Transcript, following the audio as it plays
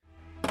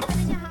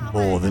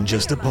More than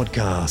just a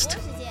podcast.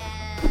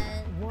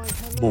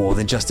 More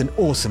than just an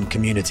awesome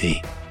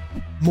community.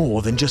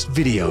 More than just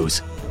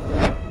videos.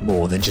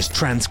 More than just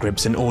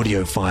transcripts and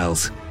audio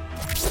files.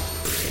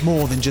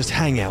 More than just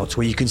hangouts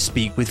where you can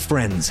speak with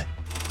friends.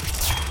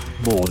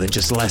 More than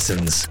just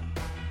lessons.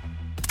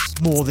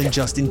 More than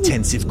just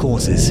intensive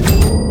courses.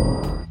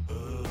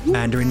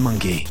 Mandarin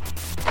Monkey.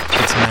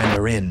 It's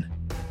Mandarin,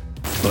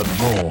 but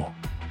more.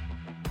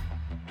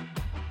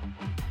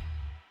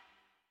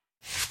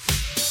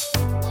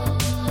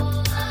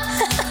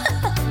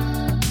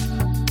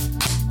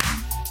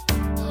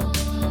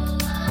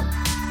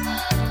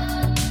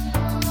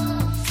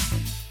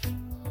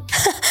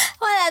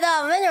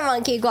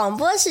 Monkey 广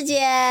播时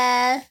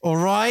间 All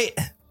right.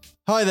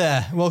 Hi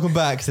there. Welcome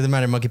back to the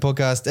Mandarin Monkey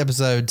Podcast,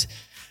 episode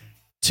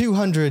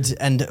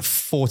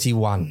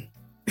 241.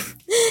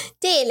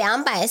 第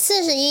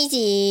241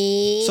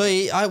集。所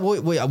以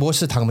我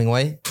是唐明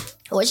威，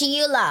我是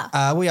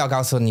Yula。我要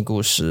告诉你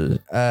故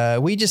事。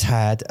We just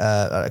had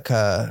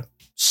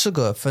 10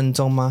个分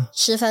钟吗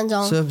？10分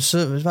钟。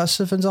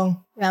10分钟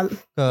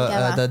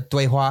的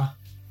对话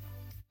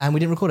and we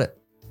didn't record it.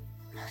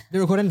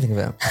 Didn't record anything of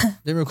it.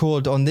 Didn't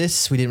record on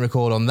this. We didn't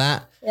record on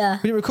that. Yeah.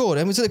 We didn't record.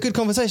 And it was a good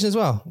conversation as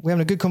well. We're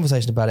having a good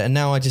conversation about it. And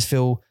now I just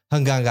feel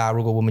很尴尬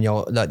如果我们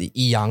有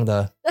一样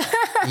的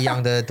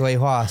对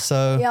话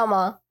So 要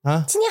吗？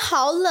今天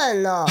好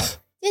冷哦。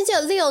今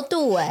天只有6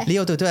度哎。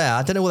6度对啊。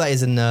I don't know what that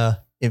is in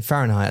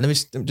Fahrenheit. Let me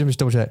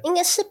double check. 应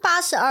该是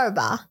82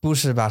吧？不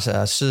是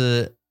82，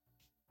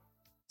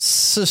是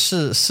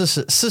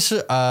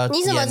42。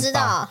你怎么知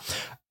道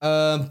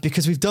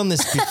？Because we've done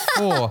this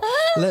before.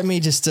 Let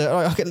me just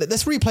okay,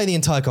 let's replay the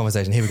entire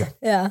conversation. Here we go.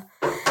 Yeah.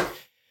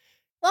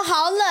 我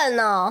好冷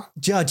哦。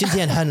今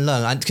天很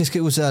冷啊，可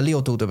是我是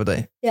6度对不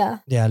对 ？Yeah.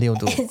 Yeah, 6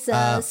度。It's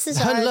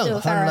 42度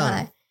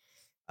Fahrenheit.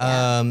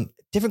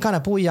 Different kind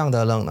of 不一样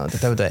的冷呢，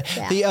对不对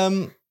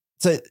Yeah.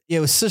 So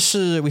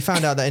we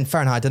found out that in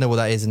Fahrenheit, I don't know what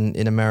that is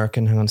in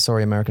American. Hang on,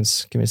 sorry,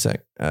 Americans. Give me a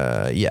sec.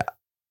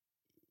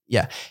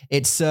 Yeah,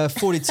 it's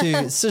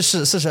 42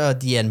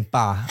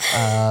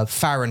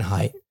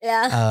 Fahrenheit.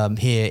 Yeah.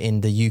 Here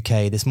in the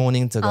UK this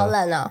morning. 这个好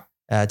冷哦。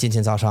今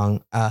天早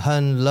上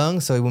很冷，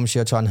所以我们需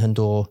要穿很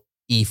多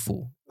衣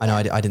服。I know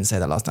I didn't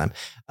say that last time.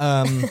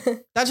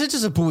 但是这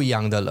是不一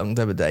样的冷，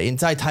对不对？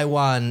在台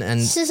湾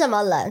是什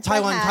么冷？台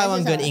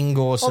湾跟英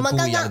国是不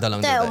一样的冷，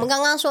对，我们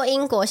刚刚说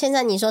英国，现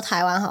在你说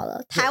台湾好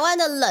了。台湾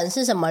的冷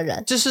是什么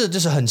冷？就是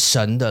很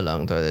深的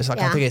冷，对不对？ So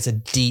I think it's a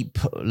deep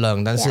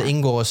冷，但是英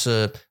国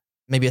是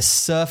maybe a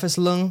surface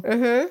冷。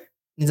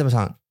你怎么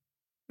想？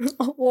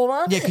我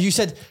吗 Yeah, because you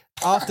said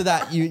after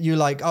that you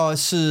like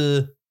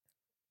是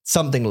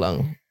something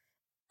冷。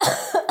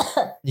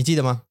你记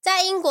得吗？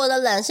在英国的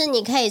冷是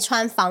你可以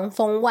穿防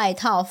风外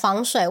套、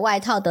防水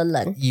外套的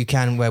冷。You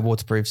can wear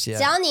waterproofs, yeah.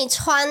 只要你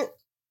穿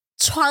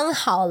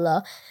好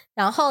了，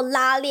然后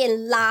拉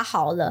链拉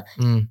好了，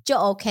就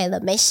OK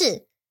了，没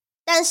事。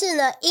但是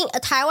呢，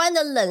台湾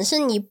的冷是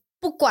你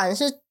不管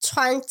是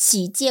穿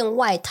几件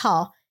外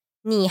套，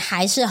你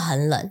还是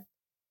很冷。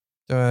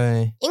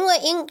对，因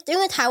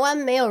为台湾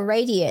没有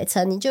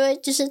radiator， 你就会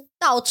就是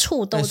到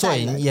处都在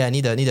冷。所以 yeah，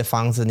 你的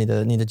房子，你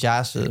的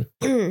家是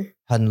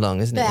很冷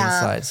，isn't it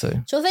inside？ 所以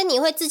除非你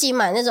会自己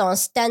买那种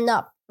stand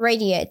up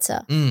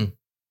radiator，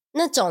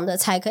那种的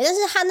才可以。但是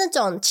它那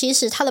种其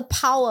实它的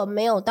power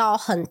没有到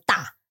很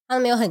大，它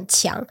没有很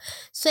强，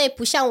所以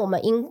不像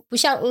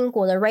英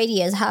国的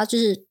radiator， 它就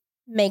是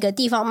每个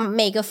地方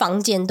每个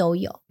房间都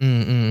有。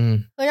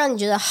会让你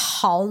觉得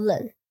好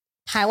冷。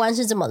台湾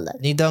是这么冷。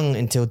你等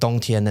until 冬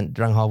天，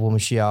然后我们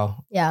需要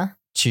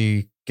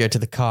去 go to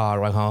the car，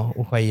 然后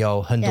会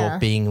有很多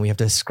冰 ，we have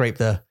to scrape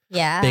the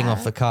冰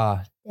off the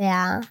car。对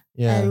啊，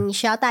你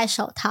需要戴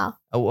手套。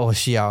我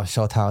需要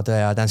手套，对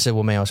啊，但是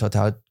我没有手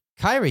套。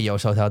Kyrie 有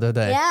手套，对不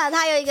对？ Yeah，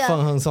 他有一个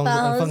粉红色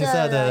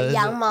的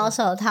羊毛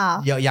手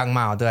套。有羊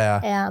毛，对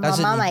啊。妈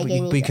妈买给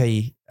你的。不可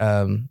以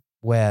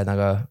wear 那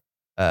个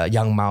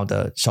羊毛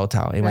的手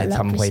套，因为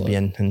他们会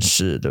变很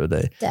湿，对不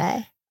对？对。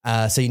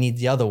So you need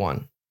the other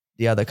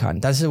one。The other kind，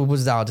 但是我不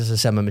知道这是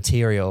什么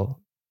material。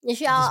你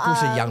需要不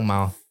是羊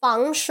毛，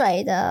防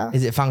水的。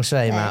Is it 防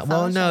水吗？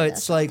 Well, no,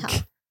 it's like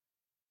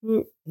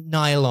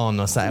nylon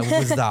or something。我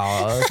不知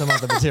道什么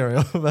的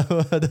material，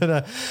 对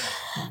的。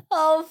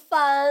好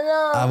烦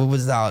哦。我不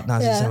知道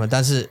那是什么，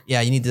但是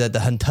yeah， you need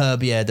很特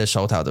别的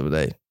手套，对不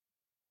对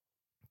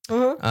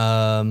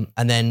？And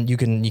then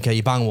你可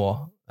以帮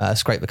我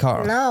scrape the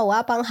car。No， 我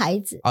要帮孩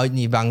子。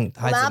你帮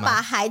孩子吗？我们要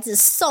把孩子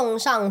送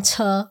上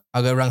车。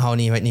OK， 然后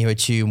你会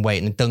去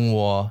wait， 你等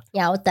我。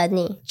要等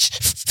你。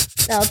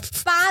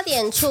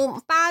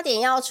8点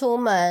要出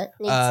门，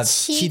你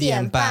7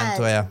点半，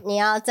对啊，你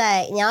要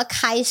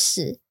开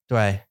始。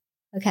对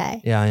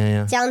 ，OK，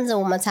 yeah， 这样子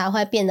我们才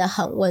会变得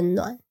很温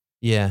暖。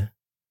Yeah。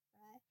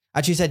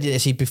Actually said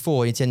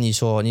before， 以前你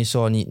说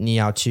你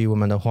要去我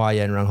们的花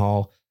园，然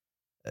后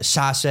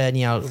下雪你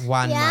要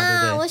玩嘛，对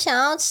不对？我想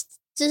要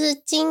就是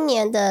今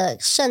年的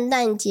圣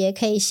诞节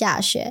可以下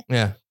雪。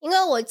因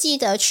为我记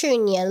得去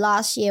年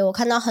last year 我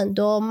看到很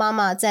多妈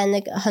妈在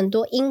很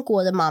多英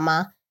国的妈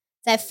妈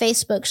在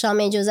Facebook 上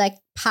面就在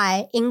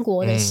拍英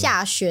国的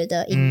下雪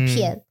的影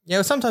片。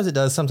Yeah, sometimes it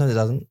does, sometimes it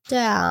doesn't. 对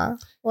啊，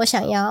我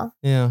想要。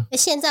Yeah.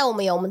 现在我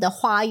们有我们的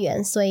花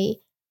园，所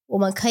以我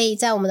们可以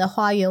在我们的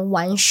花园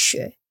玩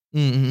雪。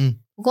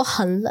不过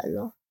很冷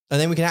哦。And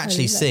then we can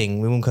actually sing.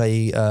 我们可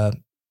以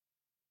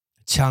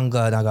唱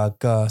歌那个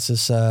歌是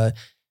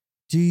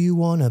Do you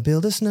wanna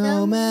build a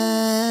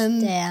snowman?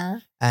 对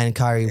啊。And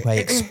Kyrie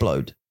会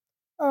explode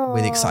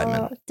with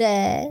excitement.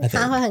 对，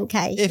他会很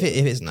开心。If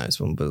it snows,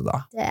 我们不知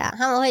道。对啊，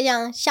他们会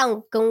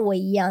像跟我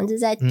一样，就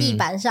在地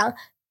板上，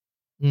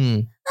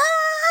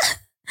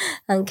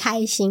很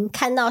开心，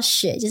看到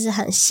雪就是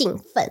很兴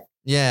奋。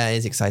Yeah,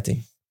 it's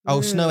exciting.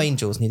 Oh, snow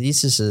angels. 你的意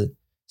思是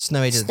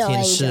snow angels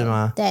天使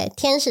吗？对，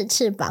天使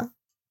翅膀，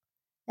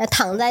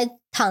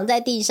躺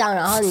在地上，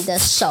然后你的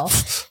手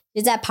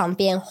就在旁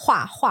边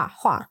画。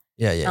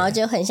Yeah. 然后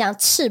就很像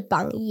翅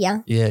膀一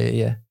样。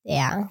Yeah. 对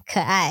啊，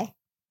可爱。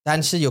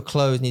但是有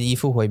clothes 你的衣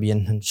服会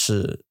变很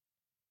湿。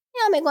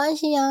对啊，没关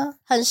系啊，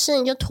很湿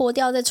你就脱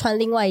掉再穿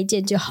另外一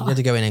件就好。You have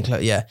to go in and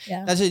clothes, yeah.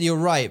 但是 you're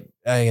right.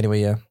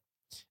 Anyway, yeah.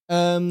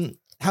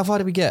 How far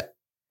did we get?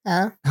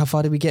 How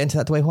far did we get into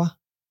that 对话?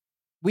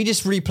 We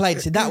just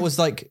replayed. That was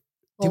like...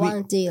 我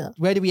忘记了。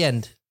Where did we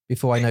end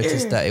before I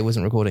noticed that it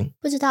wasn't recording?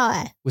 不知道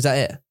哎。Was that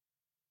it?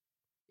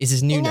 Is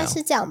this new now? 应该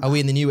是这样吧。 Are we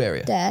in the new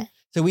area? 对。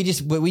So we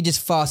just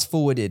fast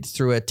forwarded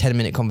through a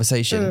 10-minute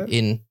conversation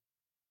in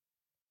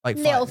like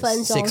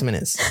 6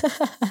 minutes,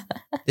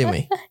 didn't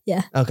we?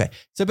 Yeah. Okay.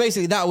 So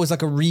basically, that was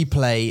like a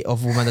replay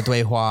of 我们的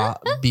对话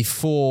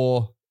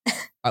before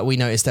we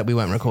noticed that we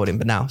weren't recording.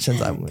 But now, 现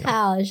在太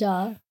好笑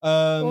了。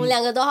我们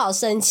两个都好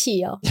生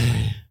气哦。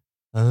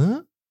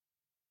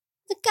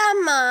在干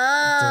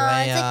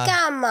嘛？在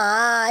干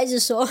嘛？一直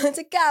说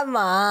在干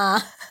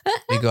嘛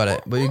？We got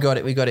it. We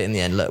got it in the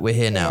end. Look, we're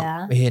here now.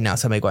 Yeah. We're here now.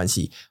 所以没关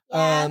系。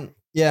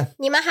Yeah.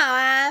 你们好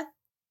啊。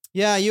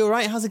Yeah, you're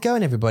right. How's it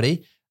going,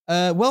 everybody?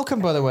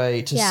 Welcome, by the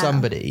way, to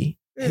somebody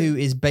who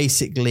is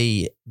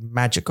basically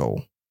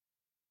magical.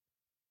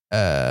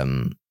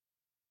 Let's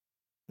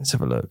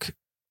have a look.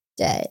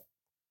 对，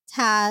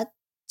他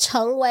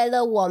成为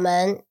了我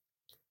们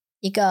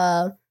一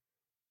个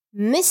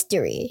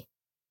mystery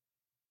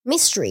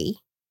patron.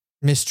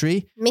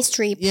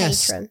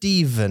 Yes,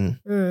 Stephen.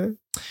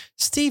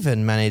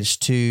 Stephen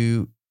managed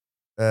to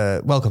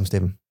welcome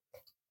Stephen.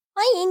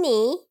 欢迎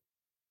你，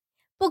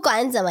不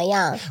管怎么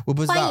样，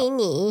欢迎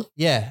你。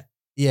Yeah.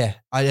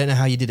 I don't know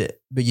how you did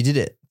it, but you did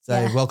it. So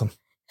welcome.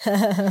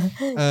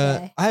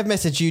 I have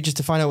messaged you just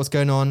to find out what's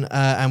going on,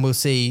 and we'll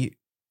see.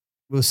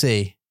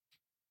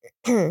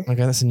 Okay,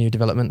 that's a new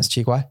development. That's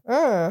奇怪.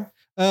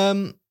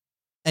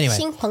 Anyway.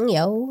 新朋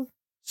友.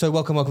 So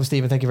welcome,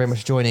 Stephen. Thank you very much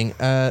for joining.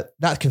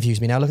 That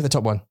confused me. Now look at the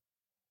top one.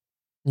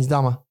 你知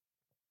道吗?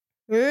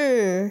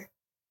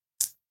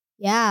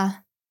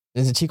 Yeah.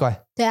 是奇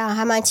怪? 对啊，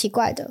还蛮奇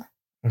怪的.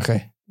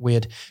 Okay,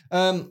 weird.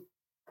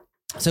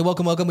 So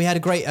welcome. We had a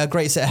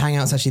great set of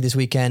hangouts actually this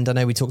weekend. I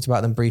know we talked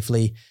about them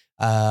briefly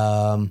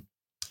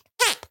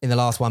in the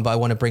last one, but I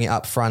want to bring it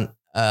up front.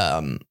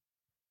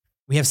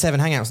 We have 7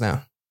 hangouts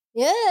now.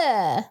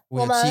 Yeah.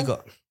 我们7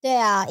个。对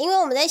啊，因为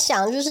我们在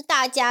想，就是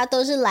大家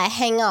都是来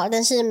hang out，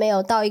但是没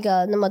有到一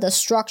个那么的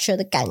structure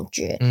的感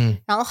觉。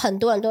然后很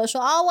多人都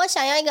说，我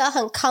想要一个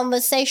很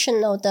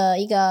conversational 的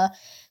一个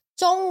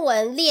中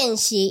文练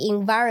习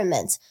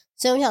environment。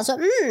所以我想说，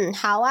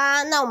好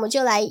啊，那我们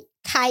就来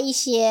开一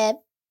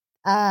些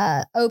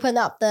open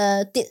up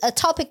的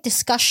topic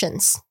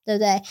discussions， 对不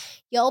对？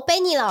由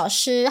Benny 老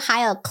师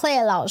还有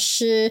Claire 老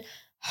师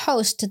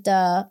host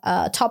的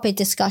topic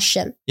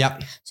discussion。Yep.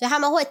 所以他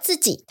们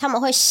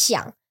会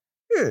想，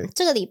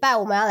这个礼拜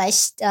我们要来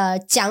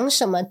讲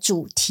什么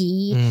主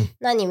题？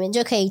那你们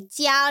就可以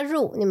加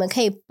入，你们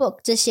可以 book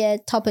这些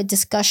topic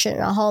discussion，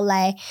 然后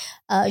来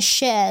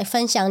share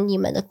分享你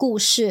们的故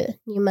事、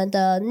你们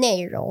的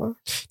内容。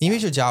你会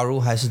说加入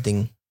还是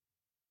订？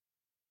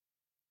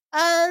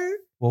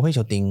我会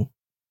说订。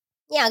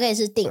你也可以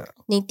是订，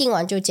你订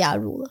完就加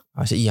入了，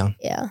是一样，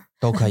 yeah.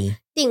 都可以。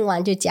订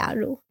完就加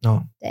入，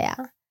对啊。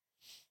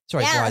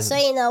所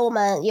以呢，我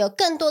们有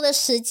更多的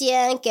时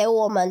间给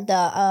我们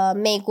的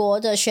美国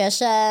的学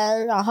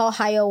生，然后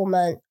还有我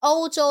们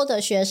欧洲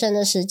的学生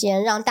的时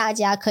间，让大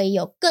家可以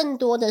有更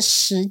多的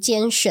时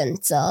间选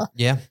择，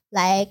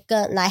来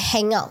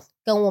hang out，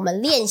 跟我们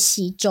练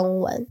习中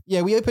文。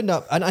Yeah, we opened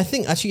up, and I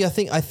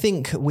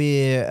think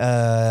we're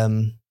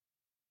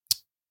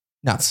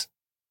nuts,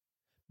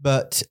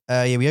 but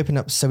yeah, we opened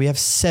up. So we have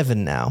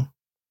 7 now.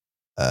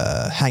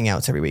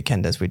 Hangouts every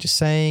weekend, as we're just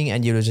saying,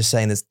 and you were just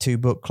saying there's 2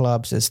 book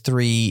clubs, there's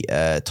 3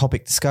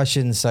 topic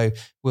discussions, so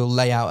we'll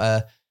lay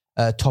out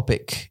a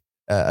topic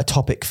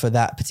for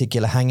that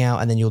particular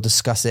hangout, and then you'll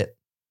discuss it,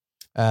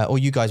 or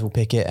you guys will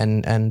pick it,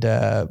 and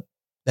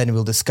then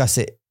we'll discuss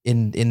it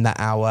in that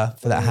hour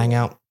for that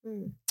hangout.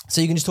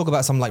 So you can just talk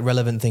about some like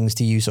relevant things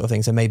to you, sort of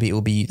thing. So maybe it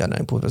will be, I don't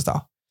know, 不知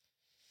道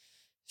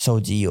手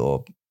机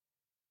or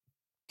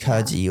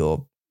科技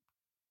or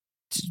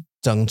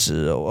政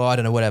治 or I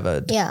don't know,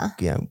 whatever. Yeah.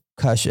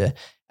 科学.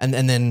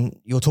 And then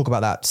you'll talk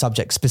about that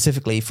subject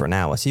specifically for an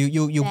hour. So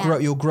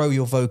you'll grow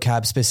your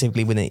vocab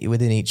specifically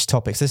within each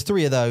topic. So there's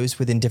 3 of those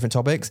within different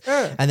topics.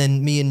 And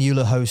then me and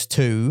Eula host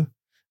 2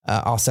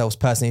 ourselves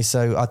personally.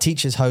 So our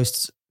teachers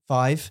host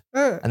 5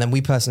 and then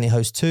we personally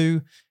host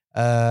 2,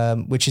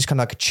 which is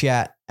kind of like a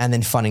chat and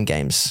then fun and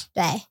games.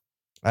 对。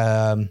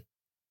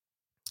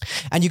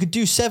 And you could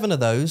do 7 of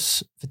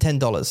those for $10.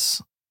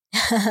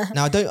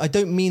 Now I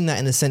don't mean that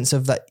in the sense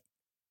of that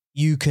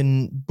you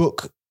can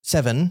book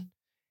 7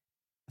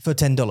 for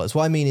 $10.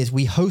 What I mean is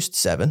we host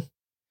 7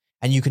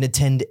 and you can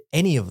attend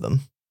any of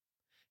them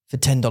for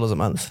 $10 a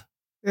month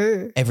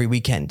every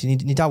weekend. 你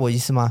知道我意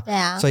思吗？对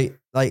啊。所以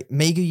like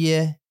每个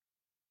月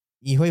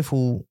你会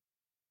付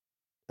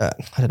I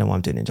don't know why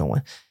I'm doing it in 中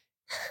文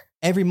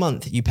Every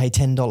month you pay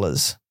 $10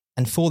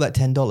 and for that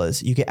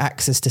 $10 you get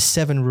access to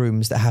 7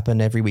 rooms that happen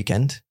every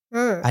weekend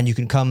and you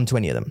can come to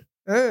any of them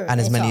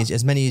and as many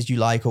as you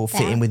like or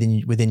fit in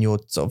within your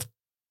sort of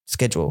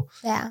schedule.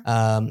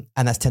 And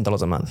that's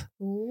 $10 a month.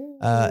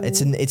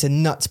 It's a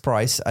nuts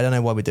price. I don't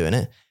know why we're doing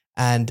it.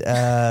 And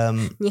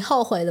你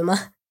后悔了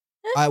吗？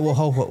 I will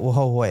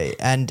whole way.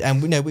 And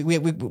we know we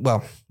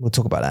well, we'll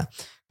talk about that.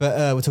 But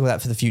we'll talk about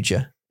that for the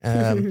future.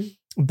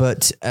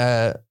 But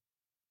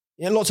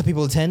lots of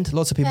people attend,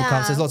 lots of people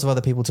come. So there's lots of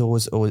other people to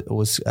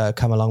always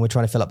come along. We're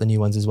trying to fill up the new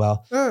ones as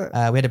well.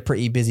 We had a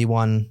pretty busy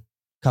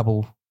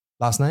couple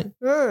last night.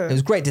 It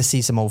was great to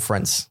see some old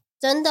friends.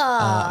 真的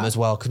as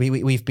well, because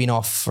we've been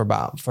off for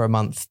a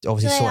month,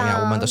 obviously sorting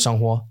out 我们的生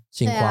活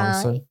情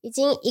况。已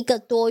经1个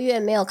多月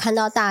没有看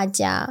到大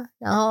家，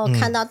然后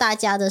看到大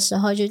家的时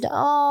候觉得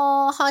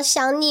好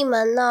想你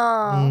们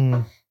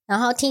哦。然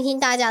后听听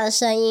大家的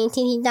声音，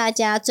听听大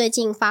家最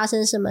近发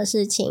生什么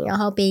事情，然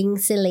后 being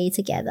silly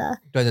together。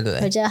 对，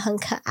我觉得很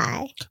可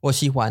爱。我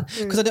喜欢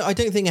because I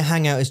don't think a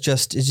hangout is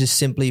just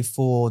simply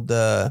for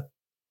the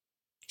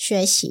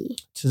学习，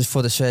 just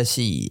for the 学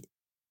习。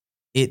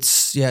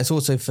It's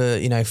also for,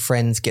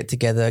 friends get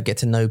together, get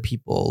to know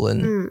people,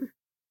 and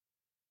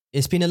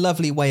it's been a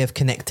lovely way of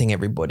connecting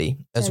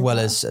everybody as well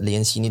as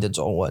练习你的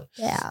中文。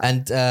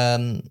 And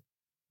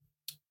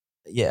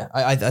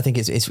I think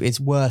it's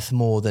worth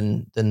more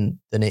than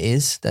it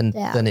is than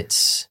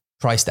it's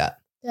priced at.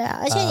 对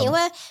啊，而且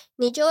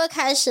你就会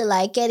开始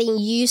like getting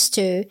used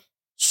to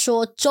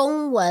说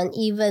中文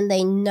even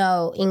they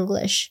know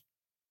English，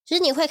 就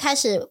是你会开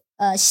始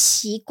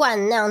习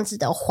惯那样子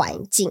的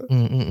环境。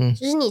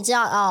就是你知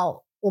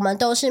道我们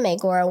都是美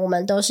国人，我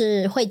们都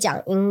是会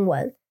讲英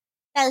文，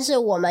但是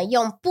我们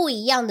用不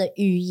一样的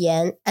语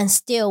言 and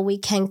still we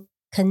can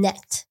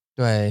connect。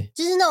 对，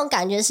就是那种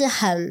感觉是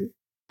很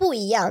不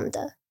一样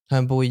的。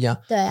很不一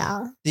样。对啊。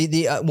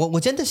我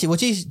真的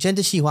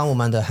喜欢我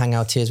们的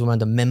hangout tips， 我们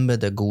的 member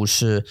的故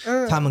事。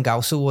他们告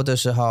诉我的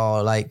时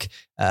候 like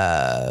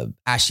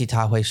Ashley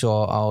他会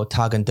说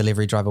他跟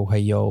delivery driver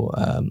会有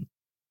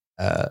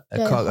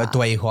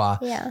对话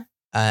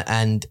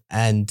and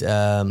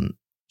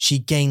she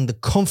gained the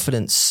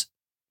confidence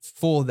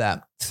for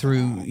that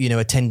through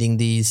attending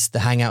the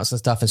hangouts and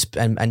stuff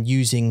and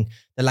using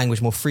the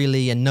language more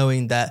freely and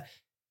knowing that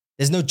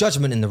there's no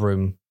judgment in the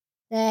room.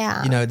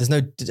 There's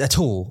no at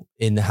all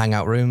in the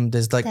hangout room.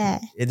 There's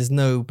there's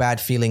no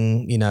bad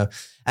feeling,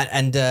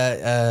 and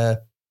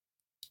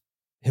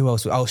who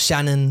else?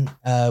 Shannon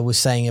was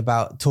saying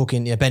about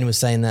talking. Ben was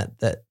saying that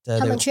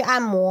他们去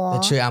按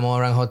摩，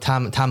然后他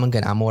们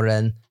跟按摩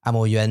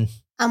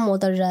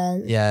的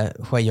人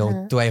会有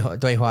对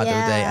话，对不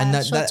对？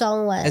 And 说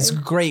中文 it's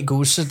great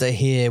故事 to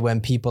hear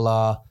when people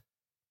are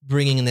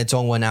bringing their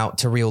中文 out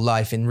to real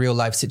life in real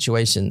life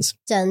situations.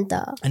 真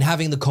的 and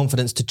having the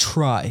confidence to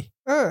try.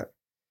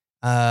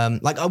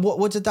 Like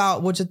我知道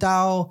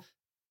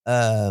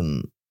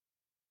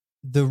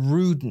the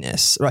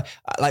rudeness, right?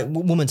 Like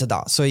woman 知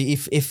道，所以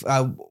if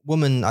a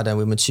woman I don't know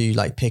我们去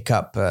like pick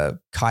up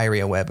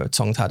Kyrie or whatever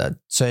从他的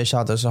学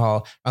校的时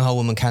候，然后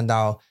我们看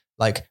到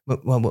like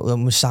我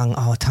们想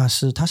他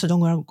是中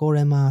国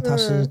人吗？他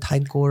是泰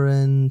国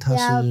人？他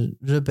是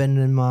日本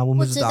人吗？我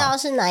们不知道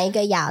是哪一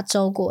个亚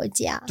洲国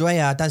家。对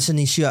啊，但是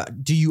你需要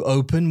do you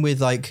open with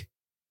like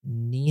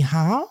你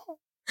好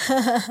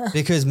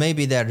because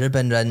maybe they're 日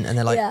本人 and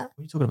they're like what are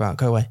you talking about?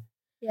 Go away.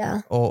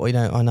 Yeah. Or oh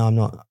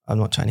no, I'm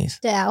not Chinese.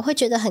 对啊，会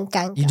觉得很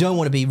尴尬。 You don't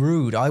want to be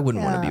rude. I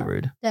wouldn't want to be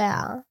rude. 对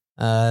啊。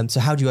 So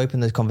how do you open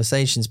those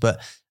conversations? But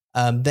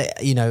I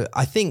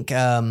think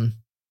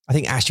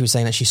Ashley was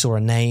saying that she saw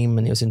a name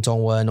and it was in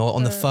中文 or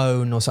on the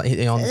phone or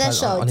something on his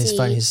phone.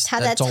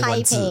 他在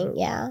typing,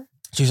 yeah.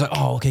 She was like,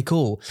 oh, okay,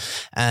 cool.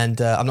 And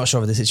I'm not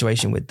sure of the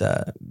situation with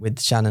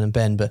Shannon and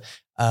Ben, but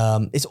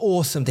it's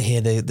awesome to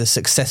hear the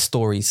success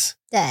stories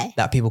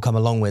that people come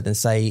along with and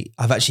say,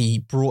 I've actually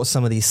brought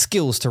some of these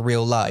skills to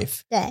real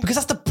life. Because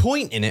that's the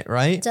point in it,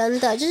 right? 真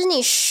的，就是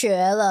你学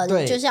了，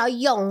你就是要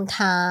用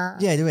它。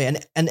 Yeah,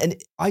 and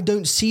I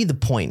don't see the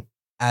point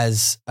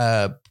as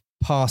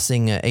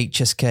passing a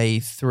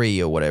HSK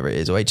 3 or whatever it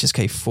is, or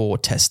HSK 4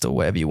 test or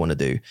whatever you want to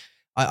do.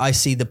 I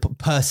see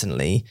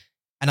personally,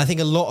 and I think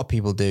a lot of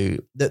people do,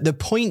 the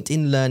point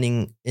in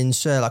learning in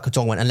学like a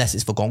中文 unless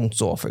it's for 工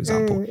作 for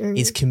example,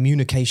 is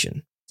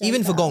communication.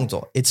 Even for 工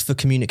作 it's for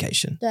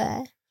communication. 对，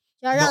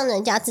要让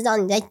人家知道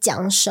你在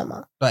讲什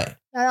么，对，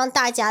要让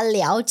大家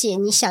了解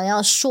你想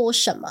要说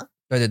什么。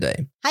对对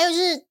对，还有就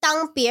是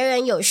当别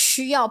人有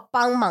需要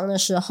帮忙的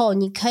时候，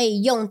你可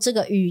以用这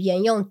个语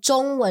言，用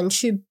中文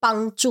去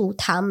帮助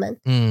他们。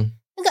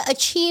那个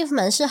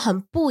achievement 是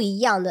很不一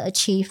样的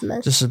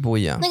achievement， 就是不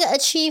一样。那个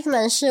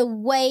achievement 是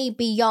way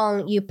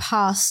beyond you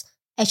pass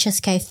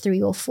HSK 3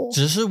 or 4。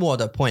只是我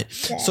的 point，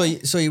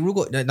 所以如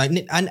果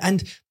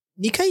and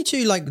你可以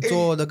去 like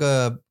做那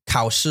个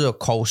考试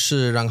口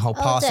试，然后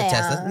pass a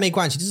test， 没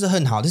关系，这是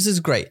很好， this is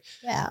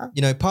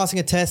great。You know, passing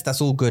a test, that's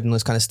all good and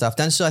this kind of stuff.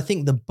 但是 I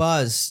think the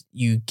buzz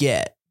you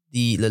get,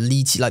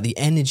 the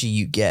energy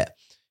you get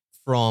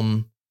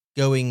from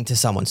going to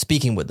someone,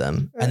 speaking with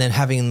them, and then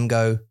having them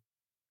go,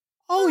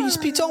 oh, you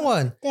speak 中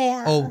文？对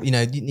啊。Oh, you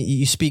know,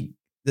 you speak,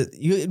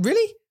 you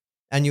really?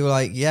 And you're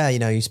like, yeah, you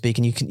know, you speak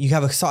and you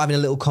start having a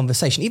little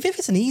conversation, even if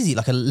it's an easy,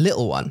 like a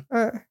little one,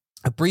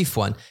 a brief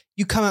one,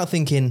 you come out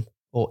thinking,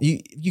 or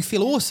you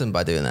feel awesome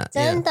by doing that.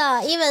 真的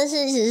even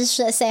是只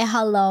是 say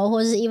hello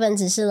或是 even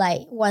只是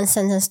like one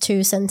sentence,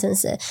 two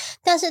sentences，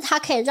 但是它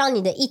可以让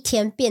你的一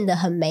天变得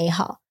很美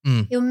好。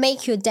It will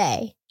make your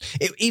day.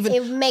 It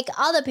will make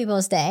other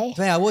people's day.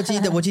 对啊，我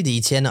记得以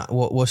前啊，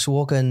我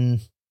说跟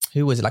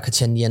who was it, like a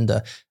 10年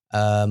的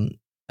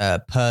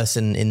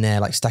person in there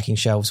like stacking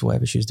shelves or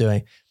whatever she was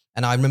doing.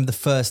 And I remember the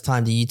first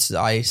time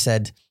I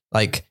said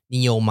like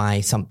你有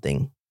买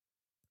something,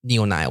 你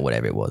有奶 or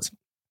whatever it was.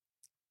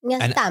 应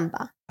该是蛋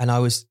吧。 And I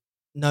was,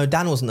 no,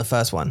 Dan wasn't the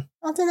first one.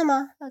 哦，真的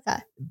吗？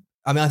 Okay.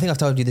 I mean, I think I've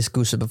told you this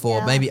故事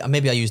before. Yeah.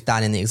 Maybe I used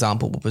Dan in the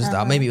example.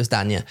 Maybe it was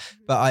Dan, yeah.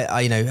 But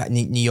I you know,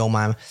 你有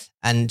买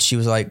and she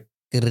was like,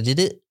 did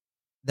it?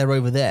 They're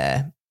over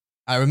there.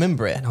 I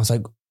remember it. And I was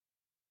like,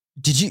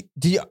 did you,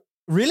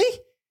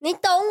 really? 你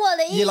懂我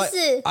的意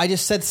思。 Like, I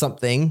just said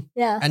something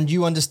and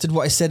you understood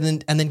what I said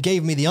and then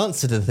gave me the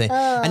answer to the thing.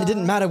 And it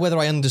didn't matter whether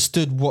I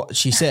understood what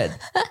she said.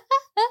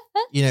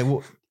 You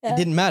know, it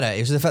didn't matter.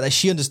 It was the fact that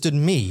she understood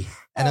me.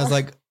 And I was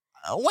like,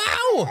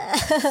 wow.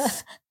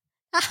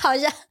 他好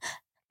像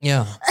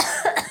Yeah.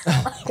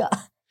 Oh my God.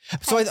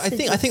 So I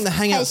think the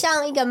hangout 很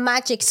像一个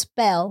magic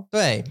spell.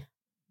 对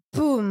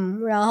Boom.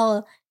 然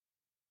后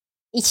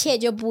一切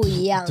就不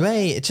一样。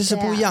对，就是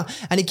不一样。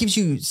And it gives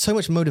you so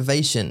much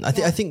motivation. I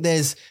think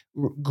there's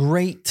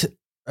great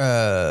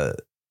I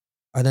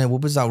don't know, 我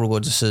不知道如果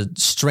就是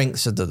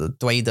strengths 的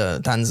对的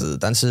单词，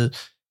但是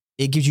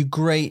it gives you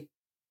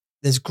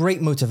there's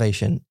great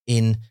motivation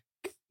in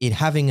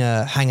having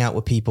a hangout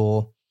with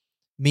people,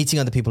 meeting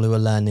other people who are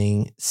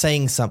learning,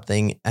 saying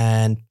something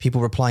and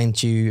people replying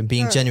to you and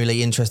being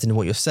genuinely interested in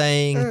what you're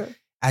saying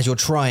as you're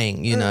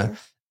trying, you know.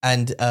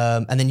 And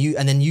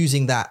then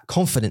using that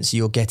confidence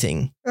you're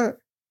getting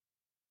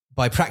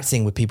by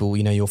practicing with people,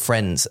 you know, your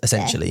friends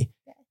essentially,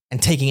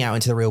 and taking it out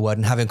into the real world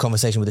and having a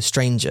conversation with a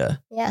stranger.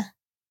 Yeah.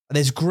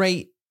 There's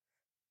great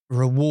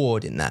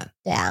reward in that.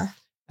 Yeah.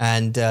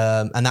 And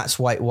that's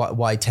why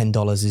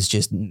 $10 is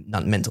just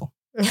not mental.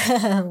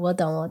 我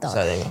懂。 So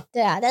there you go.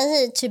 对啊，但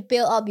是 to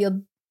build up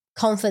your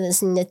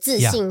confidence， 你的自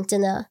信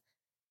真的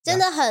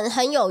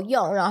很有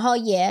用，然后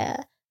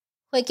也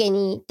会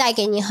带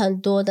给你很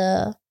多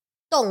的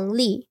动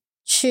力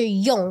去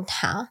用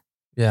它。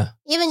Yeah.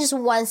 Even just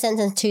one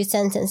sentence, two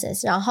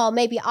sentences， 然后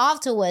maybe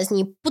afterwards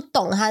你不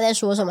懂他在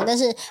说什么，但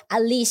是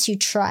at least you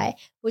try。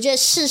我觉得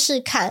试试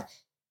看，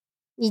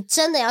你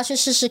真的要去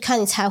试试看，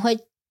你才会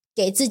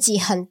给自己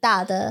很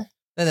大的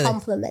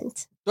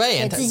compliment，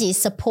 对，给自己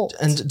support。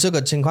 And 这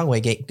个情况会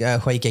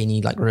给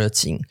你 like 热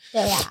情。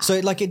对呀。So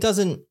like it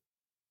doesn't.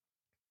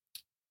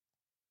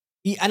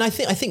 And I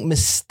think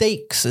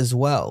mistakes as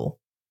well.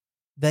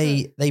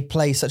 They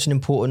play such an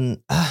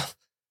important.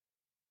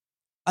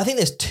 I think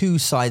there's two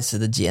sides to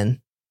the 剑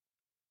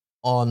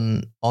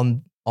on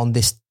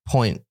this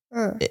point.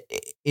 It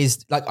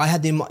is like I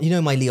had you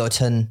know my Liu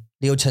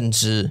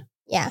Chenzhi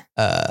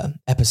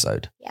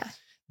episode. Yeah.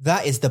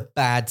 That is the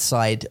bad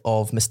side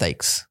of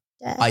mistakes.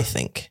 I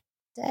think.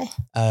 对。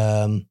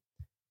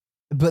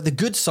 But the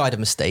good side of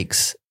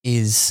mistakes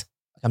is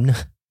I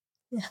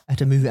have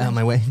to move it out of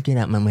my way. Get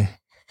out of my way.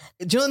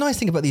 Do you know the nice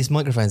thing about these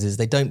microphones is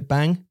they don't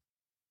bang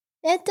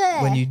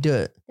对 when you do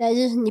it. 对，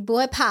就是你不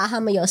会怕他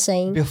们有声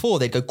音， Before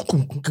they'd go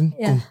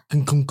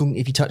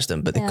if you touch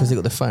them, but because they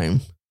got the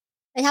foam.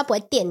 而且它不会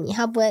电你，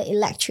它不会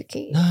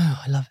electric。 No,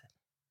 I love it.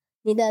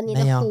 你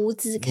的胡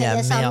子可以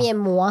在 Yeah, 上面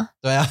磨。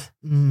对啊。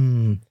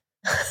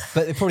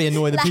But they probably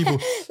annoy the people.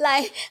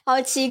 来，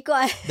好奇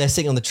怪。 They're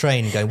sitting on the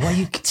train going, "Why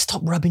you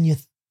stop rubbing your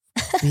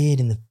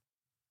beard in the?"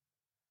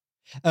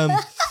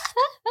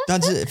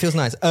 It feels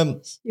nice.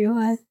 喜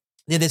欢。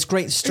 Yeah, there's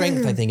great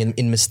strength, I think,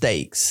 in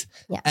mistakes.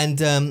 Yeah. And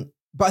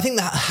but I think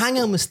that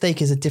hangout mistake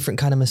is a different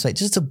kind of mistake.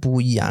 Just a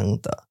不一样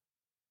的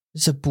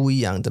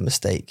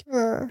mistake.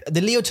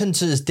 The Liu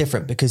Chenzhi is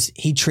different because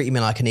he treated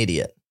me like an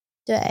idiot.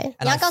 对，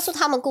你要告诉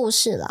他们故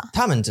事啦。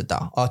他们知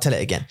道 I'll tell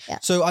it again. Yeah.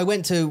 So I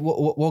went to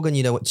我跟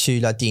你的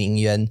去了电影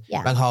院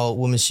Yeah. 然后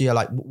我们需要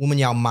like 我们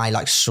要买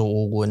like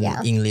书跟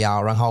Yeah. 饮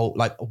料然后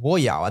like 我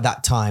要 at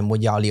that time 我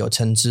要柳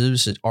橙汁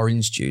是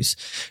orange juice.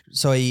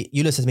 So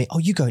Eula says to me, oh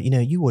you go, you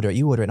know, you order it.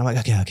 And I'm like,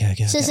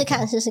 okay. 试试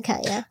看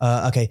yeah.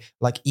 Okay,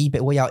 like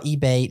我要一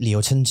杯柳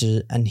橙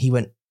汁 and he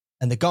went,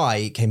 and the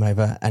guy came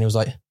over and he was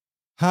like,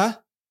 huh?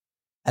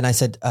 And I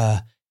said,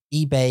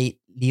 一杯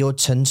柳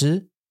橙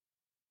汁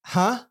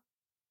huh?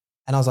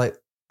 And I was like,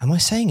 am I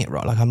saying it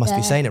wrong? Like I must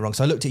be saying it wrong.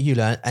 So I looked at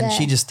Eula and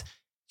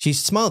she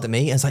smiled at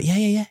me and was like,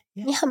 yeah.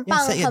 你很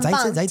棒 say it, 很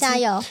棒 say it. 加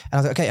油 And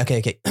I was like,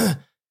 okay.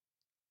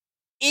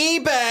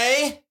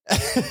 eBay.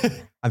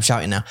 I'm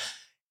shouting now.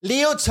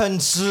 柳橙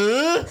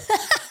汁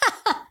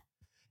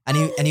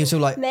and he was all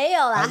like, 没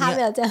有啦他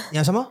没有这样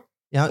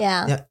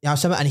yeah,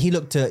 some and he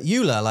looked at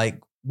Eula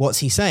like, what's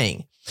he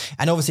saying?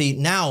 And obviously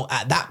now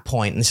at that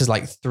point, this is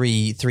like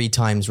three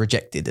times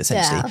rejected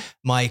essentially.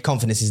 My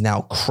confidence is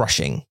now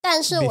crushing.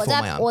 但是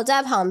我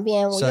在旁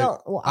边，我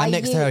用I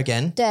next to her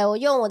again. 对我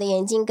用我的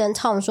眼睛跟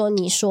Tom 说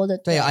你说的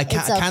对 I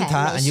can't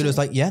her, and Eula's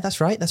like, yeah,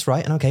 that's right,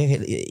 and okay,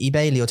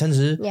 eBay 柳橙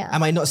汁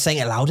Am I not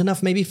saying it loud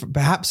enough? Maybe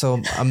perhaps,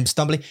 or I'm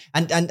stumbling.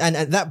 And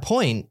at that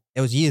point,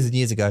 it was years and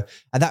years ago.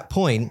 At that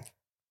point,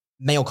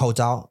 没有口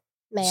罩。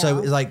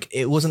So like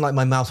it wasn't like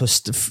my mouth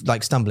was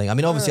like stumbling. I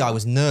mean, obviously I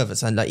was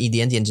nervous and like 一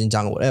点点紧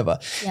张 or whatever.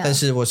 但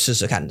是我试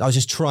试看 I was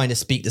just trying to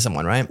speak to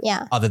someone, right?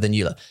 Yeah. Other than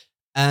Eula.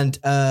 And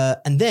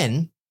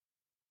then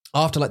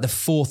after like the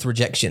fourth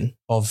rejection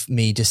of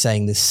me just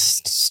saying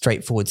this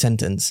straightforward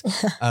sentence,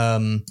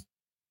 a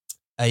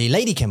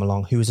lady came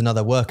along who was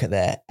another worker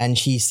there, and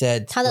she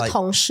said, 她的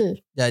同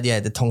事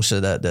the 同事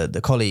the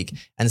colleague,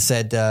 and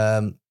said,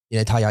 you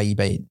know, 他要一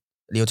杯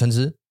柳橙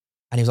汁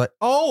and he was like,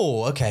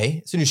 oh,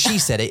 okay. As soon as she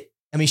said it,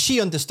 I mean,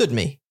 she understood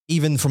me.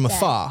 Even from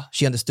afar,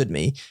 she understood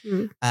me.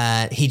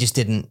 He just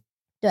didn't.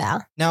 对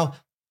啊 Now,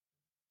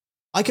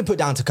 I can put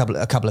down to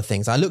a couple of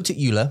things. I looked at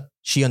Eula.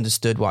 She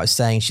understood what I was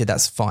saying.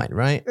 That's fine,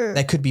 right?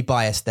 There could be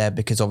bias there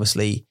because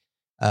obviously,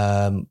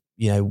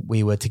 you know,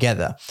 we were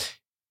together.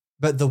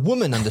 But the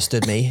woman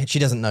understood me. She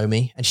doesn't know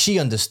me. And she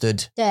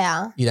understood. 对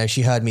啊 You know,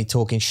 she heard me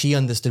talking. She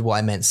understood what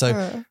I meant.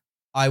 So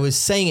I was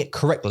saying it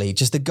correctly.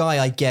 Just the guy,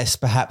 I guess,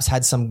 perhaps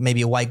had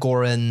maybe a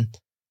Waigoran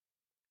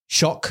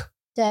shock.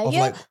 对，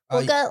因为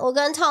我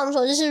跟 Tom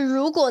说，就是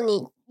如果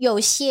你有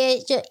些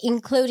就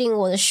including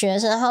我的学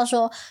生，他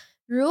说，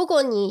如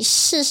果你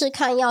试试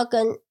看要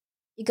跟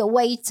一个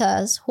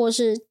waiters 或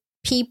是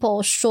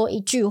people 说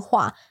一句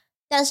话，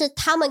但是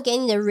他们给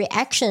你的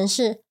reaction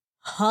是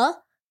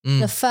huh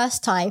the first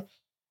time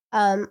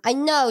I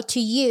know to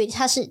you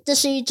这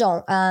是一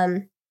种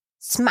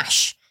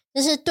smash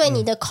就是对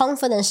你的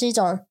confidence 是一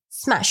种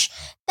smash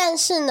但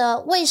是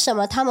呢为什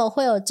么他们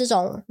会有这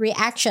种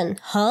reaction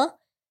huh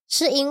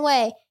是因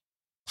为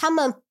他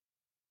们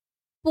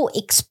不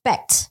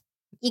expect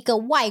一个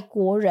外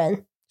国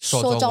人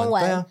说中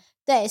文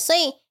对所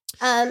以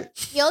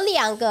有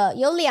两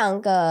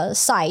个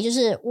side 就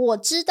是我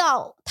知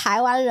道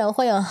台湾人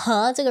会有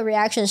huh这个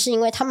reaction 是因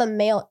为他们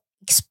没有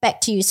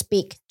expect you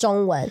speak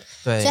中文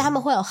对所以他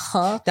们会有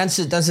huh但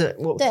是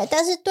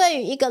对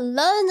于一个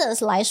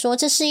learners 来说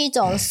这是一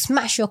种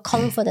smash your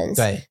confidence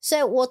对所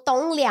以我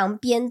懂两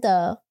边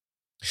的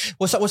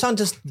我想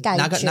就是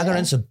哪个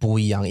人是不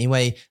一样因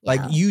为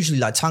like usually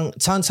like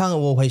常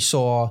常我会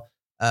说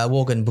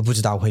我跟不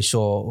知道会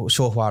说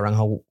话然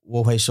后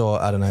我会说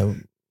I don't know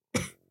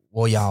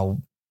我要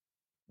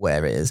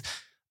where it is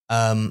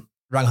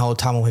然后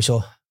他们会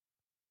说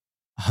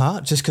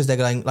huh just because they're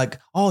going like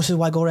oh 是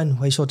外国人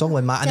会说中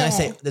文吗 and then I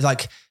say there's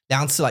like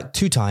两次 like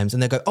 2 times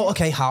and they go oh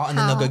okay 好 and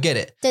then they'll go get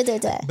it 对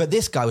but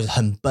this guy was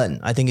很笨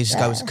I think this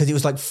guy was because it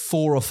was like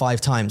 4 or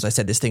 5 times I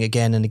said this thing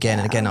again and again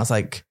and again I was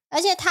like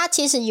而且他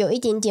其实有一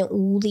点点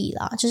无理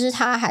啦就是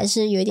他还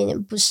是有一点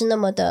点不是那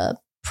么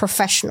的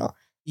professional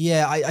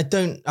yeah I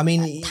don't I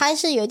mean 他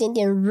是有一点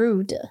点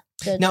rude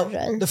Now,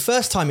 the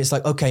first time it's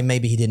like, okay,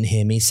 maybe he didn't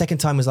hear me. Second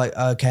time was like,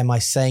 okay, am I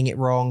saying it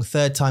wrong?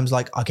 Third time's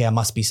like, okay, I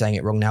must be saying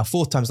it wrong now.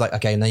 Fourth time's like,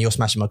 okay, now you're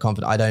smashing my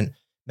confidence.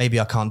 Maybe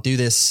I can't do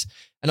this.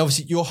 And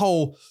obviously your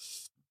whole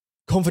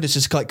confidence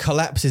just like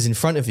collapses in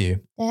front of you.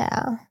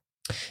 Yeah.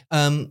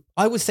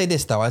 I would say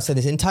this though.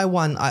 In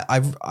Taiwan,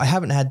 I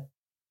haven't had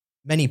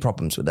many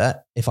problems with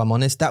that, if I'm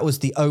honest. That was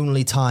the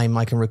only time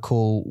I can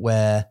recall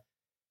where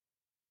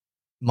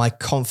my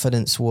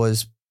confidence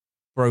was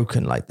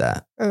broken like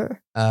that.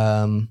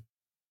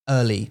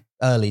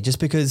 Early, just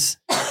because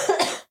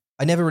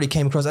I never really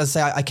came across, as I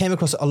say, I came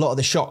across a lot of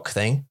the shock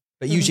thing,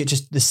 but usually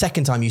just the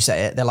second time you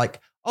say it, they're like,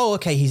 oh,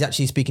 okay, he's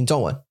actually speaking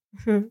Dongwon.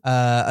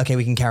 Okay,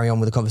 we can carry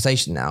on with the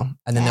conversation now.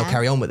 And then they'll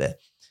carry on with it.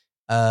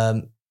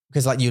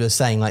 Because like you were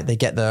saying, like they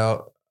get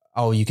the,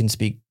 oh, you can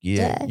speak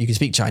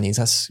Chinese.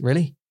 That's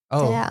really?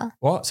 Oh,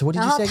 what? So what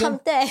did you say again?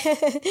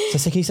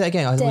 So can you say it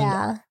again?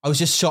 I was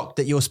just shocked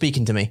that you're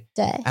speaking to me.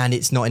 And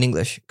it's not in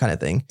English kind of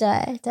thing. 对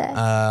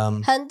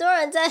很多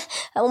人在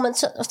我们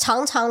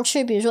常常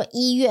去比如说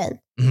医院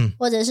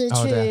或者是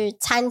去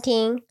餐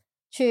厅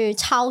去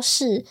超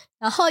市，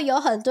然后有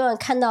很多人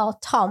看到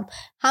Tom，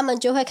 他们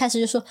就会开始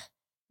就说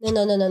no，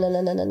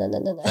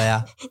 对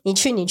啊，你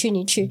去，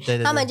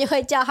对，他们就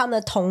会叫他们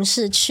的同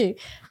事去，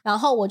然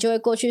后我就会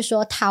过去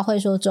说他会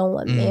说中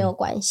文，没有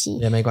关系，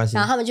也没关系，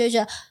然后他们就会觉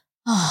得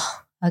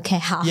OK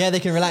好 ，Yeah, they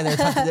can relax，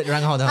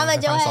 然后他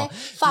们就会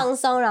放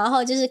松，然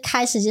后就是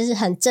开始就是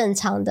很正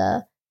常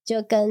的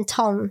就跟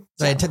Tom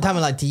对他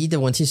们第一的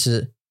问题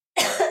是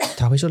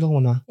他会说中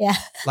文吗 Yeah.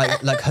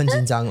 like 很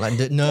紧张 like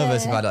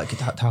nervous about it like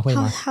他会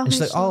吗 他 She's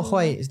like 哦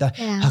会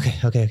Yeah.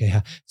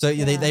 Okay so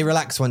they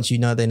relax once they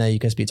know you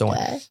can speak 中文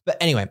But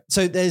anyway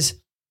so there's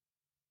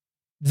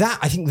that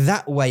I think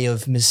that way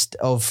of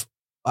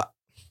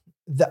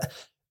that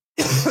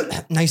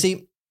now you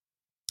see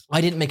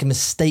I didn't make a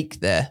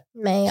mistake there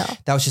没有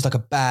that was just like a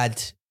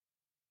bad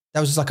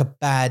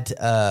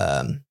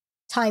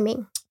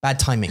timing bad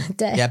timing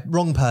对 yeah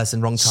wrong person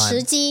wrong time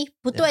时机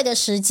不对的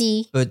时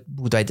机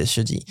不对的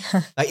时机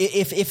like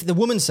if the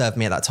woman served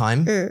me at that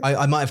time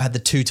I might have had the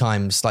 2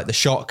 times like the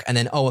shock and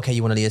then okay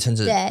you want to lead a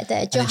对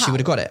对 and then she would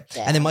have got it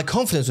and then my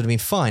confidence would have been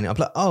fine I'd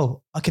be like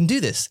I can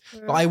do this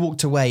but I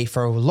walked away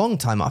for a long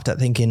time after that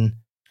thinking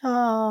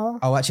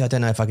actually I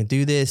don't know if I can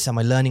do this am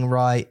I learning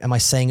right am I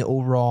saying it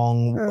all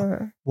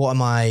wrong what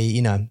am I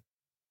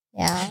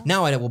Yeah.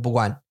 now I don't 我不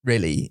管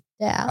really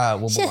对啊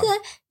现在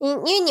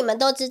因为你们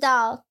都知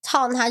道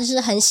Tom 他就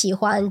是很喜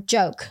欢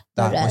joke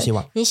的人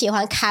你喜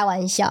欢开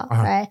玩笑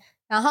right?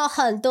 然后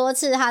很多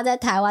次他在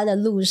台湾的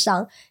路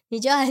上你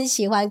就很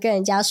喜欢跟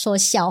人家说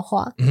笑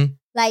话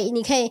来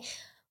你可以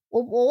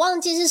我忘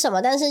记是什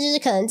么但是就是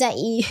可能在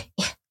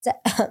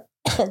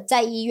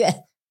医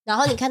院然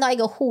后你看到一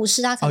个护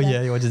士他可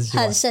能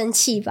很生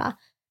气吧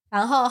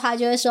然后他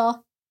就会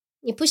说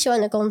你不喜欢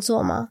你的工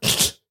作吗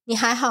你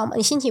还好吗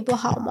你心情不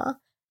好吗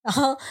然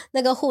后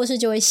那个护士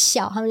就会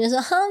笑他们就说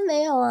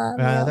没有啊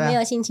没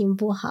有心情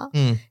不好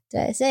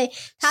对所以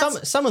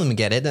some of them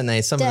get it don't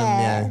they some of them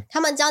yeah 他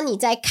们知道你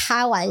在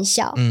开玩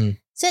笑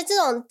所以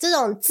这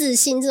种自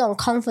信这种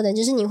confidence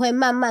就是你会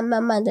慢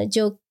慢的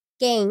就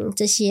gain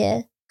这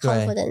些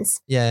confidence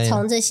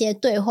从这些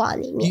对话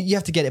里面 you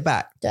have to get it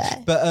back 对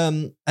but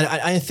and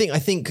I think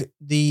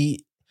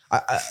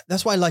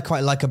that's what I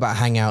quite like about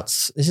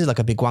Hangouts this is like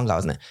a big 广告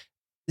isn't it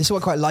this is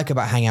what I quite like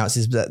about Hangouts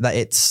is that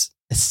it's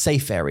a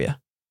safe area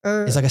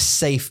it's like a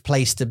safe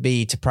place to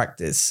be to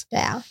practice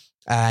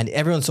and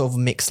everyone's sort of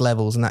mixed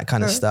levels and that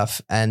kind of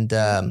stuff and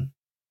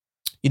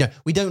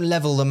we don't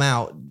level them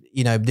out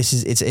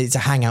it's a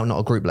hangout not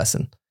a group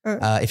lesson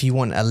if you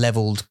want a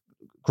leveled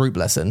group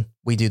lesson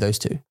we do those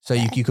too so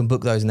you can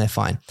book those and they're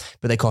fine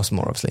but they cost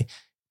more obviously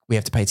we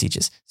have to pay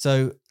teachers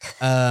so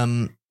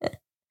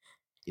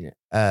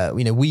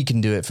we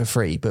can do it for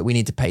free but we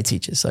need to pay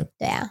teachers so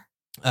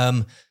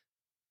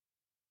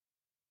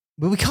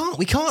but we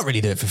can't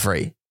really do it for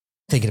free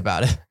thinking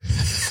about it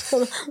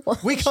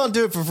we can't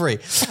do it for free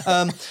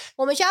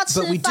我们需要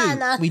吃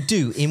饭啊 we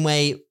do 因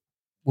为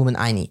我们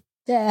爱你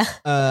对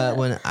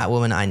我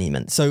们爱你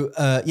们 so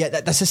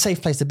that's a safe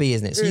place to be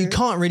isn't it so you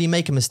can't really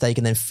make a mistake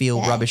and then feel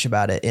rubbish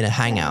about it in a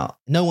hangout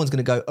no one's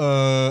going to go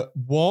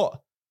what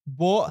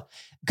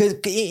because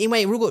因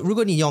为如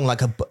果你用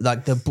like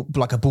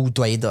a 部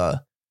队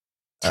的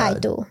态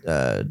度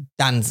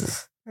单子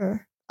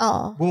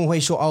我们会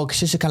说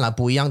试试看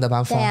不一样的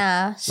办法对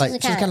啊试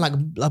试看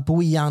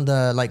不一样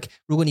的 like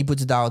如果你不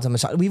知道怎么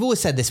说 we've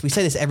always said this we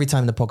say this every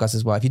time in the podcast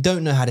as well if you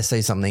don't know how to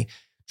say something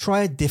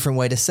try a different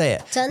way to say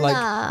it 真的 like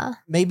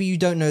maybe you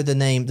don't know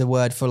the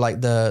word for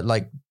like the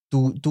like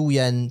独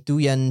眼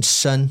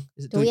生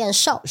独眼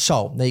兽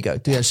there you go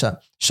独眼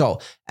兽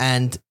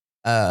and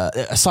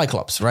a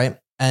cyclops right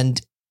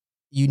and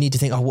you need to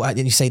think what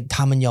you say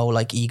他们有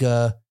like 一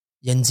个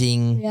眼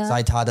睛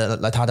在他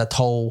的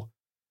头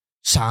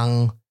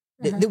上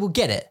they will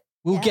get it.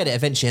 We'll get it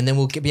eventually, and then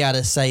we'll be able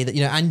to say that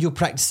and you're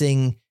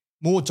practicing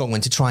more 中文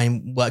to try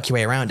and work your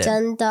way around it.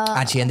 真的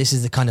Actually, and this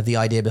is the kind of the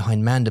idea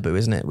behind Mandaboo,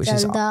 isn't it? Which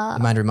is the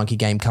Mandarin Monkey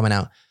game coming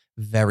out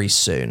very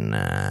soon.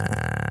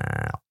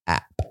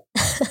 App.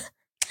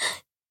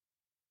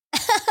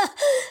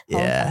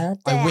 Yeah,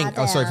 I winked.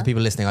 Oh, sorry for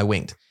people listening. I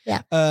winked.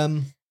 Yeah.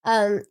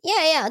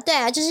 Yeah, 对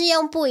啊，就是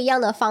用不一样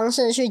的方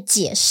式去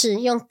解释，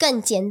用更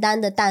简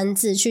单的单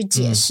字去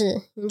解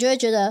释，你就会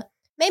觉得。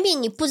Maybe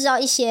你不知道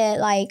一些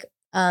like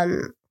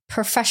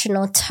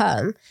professional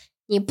term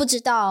你不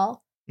知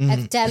道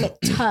academic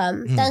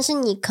term 但是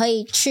你可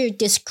以去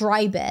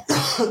describe it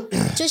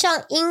就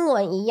像英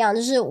文一样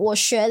就是我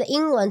学了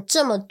英文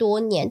这么多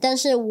年但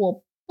是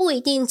我不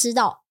一定知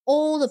道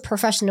all the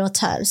professional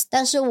terms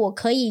但是我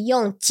可以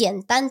用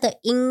简单的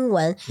英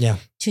文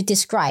to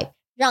describe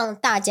让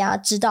大家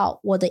知道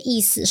我的意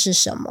思是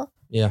什么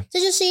这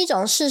就是一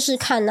种试试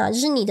看啊就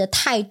是你的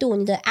态度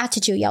你的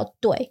attitude 要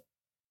对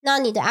那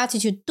你的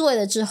attitude 对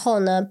了之后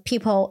呢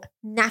people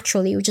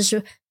naturally 就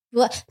是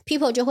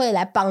people 就会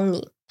来帮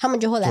你他们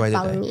就会来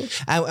帮你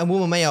and 我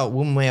们没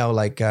有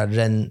like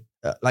人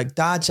like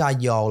大家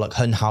有 like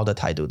很好的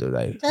态度对不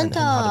对真的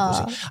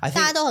大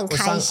家都很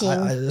开心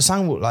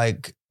上午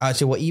like 而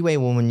且我以为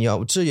我们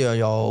有只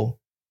有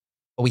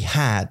we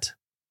had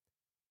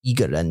一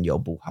个人有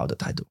不好的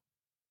态度。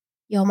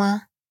有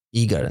吗？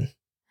一个人，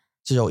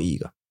只有一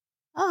个。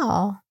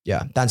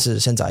Yeah, 但是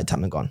现在他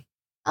们gone。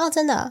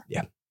真的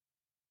Yeah.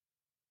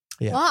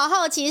 我好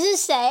好奇是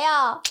谁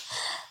哦。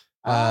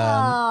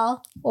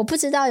我不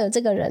知道有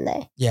这个人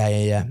欸。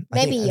Yeah.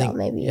 Maybe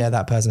Yeah,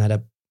 that person had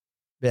a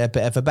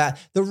bit of a bad,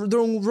 the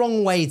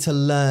wrong way to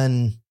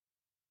learn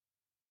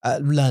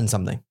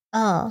something.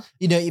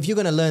 You know, if you're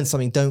going to learn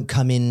something, don't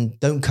come in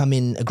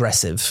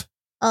aggressive.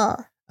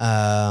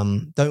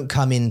 Don't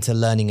come into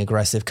learning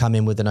aggressive. Come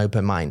in with an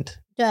open mind.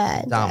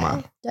 对，知道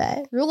吗？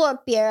对，如果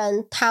别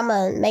人他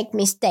们 make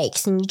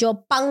mistakes， 你就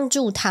帮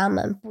助他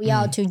们，不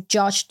要 to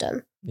judge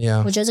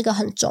them。Yeah， 我觉得这个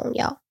很重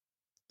要。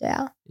对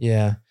啊。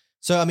Yeah.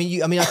 So I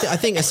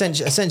think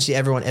essentially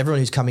everyone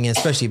who's coming in,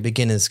 especially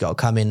beginners, got to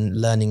come in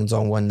learning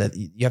Zhongwen. That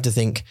you have to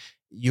think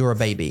you're a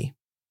baby.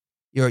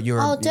 You're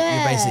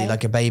basically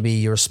like a baby.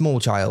 You're a small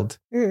child.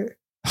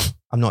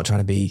 I'm not trying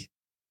to be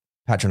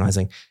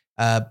patronizing.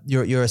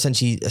 You're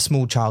essentially a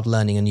small child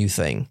learning a new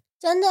thing.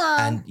 真的啊。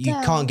 And you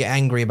can't get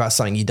angry about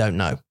something you don't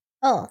know.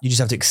 You just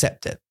have to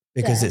accept it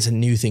because it's a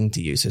new thing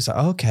to you. So it's like,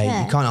 okay,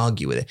 you can't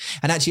argue with it.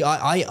 And actually,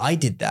 I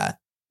did that.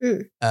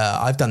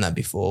 I've done that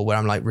before where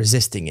I'm like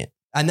resisting it.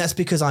 And that's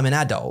because I'm an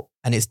adult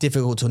and it's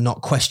difficult to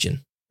not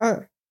question.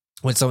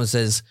 When someone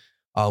says,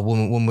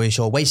 问为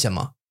说为什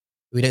么?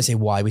 We don't say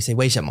why, we say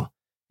为什么?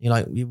 You're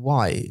like,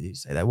 why do you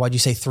say that? Why do you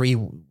say three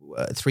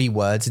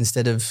words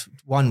instead of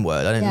one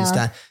word? I don't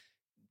understand.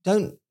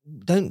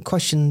 Don't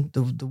question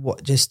the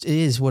what, just it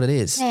is what it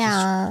is.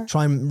 Just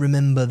try and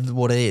remember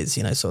what it is,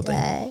 you know, sort of thing.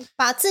 对，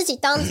把自己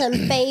当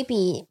成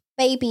baby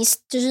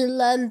就是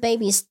learn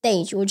baby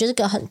stage， 我觉得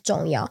这个很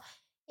重要。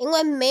因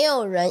为没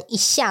有人一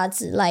下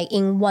子 like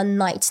in one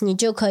night 你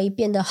就可以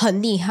变得很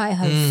厉害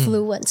很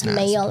fluent，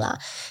 没有啦，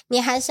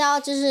你还是要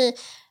就是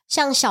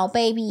像小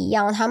baby 一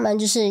样，他们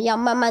就是要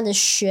慢慢的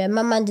学，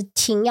慢慢的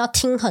听，要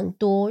听很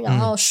多，然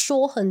后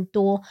说很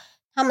多，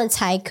他们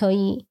才可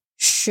以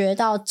学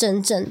到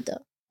真正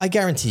的。I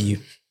guarantee you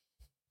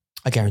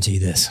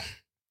this.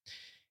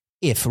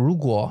 If 如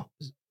果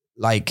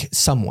like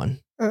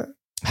someone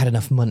had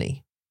enough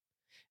money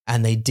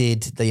and they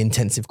did the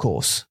intensive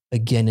course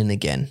again and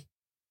again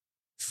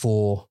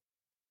for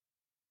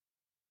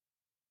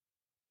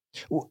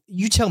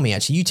you tell me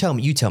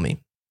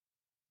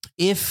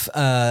if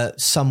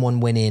someone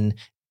went in,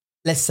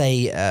 let's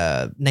say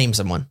name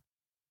someone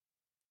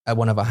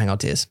one of our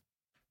hangout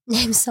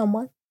name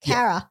someone.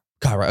 Kara,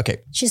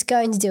 okay, she's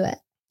going to do it.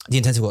 The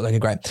intensive course, okay,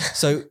 great.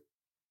 So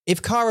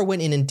if Kara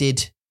went in and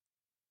did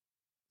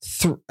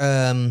 3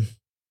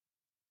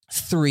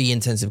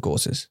 intensive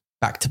courses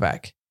back to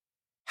back,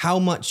 how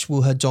much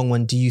will her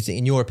Zhongwen, do you think,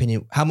 in your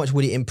opinion, how much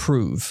would it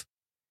improve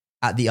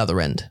at the other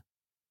end?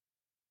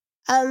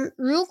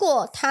 如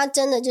果她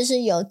真的就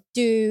是有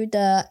do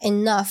the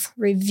enough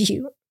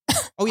review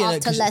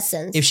after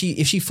lessons. If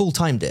she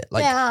full-timed it,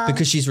 like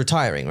because she's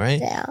retiring,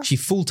 right? She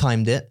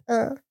full-timed it.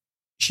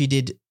 She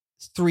did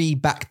 3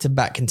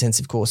 back-to-back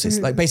intensive courses.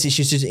 Like basically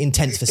she's just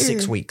intense for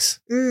 6 weeks.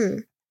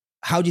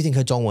 How do you think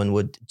her Zhongwen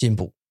would 进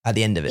步 at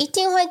the end of it? 一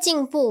定会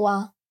进步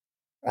啊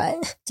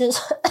right? 就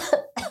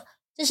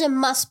是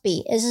must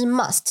be, it is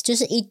must, 就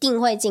是一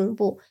定会进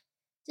步，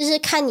就是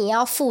看你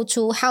要付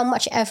出 how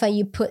much effort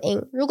you put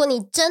in. 如果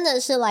你真的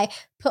是 like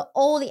put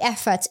all the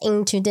effort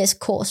into this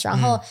course, 然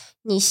后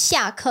你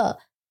下课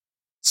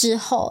之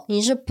后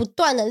你是不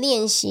断的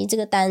练习这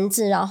个单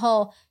字，然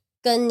后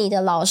跟你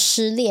的老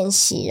师练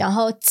习，然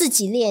后自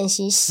己练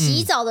习，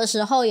洗澡的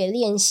时候也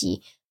练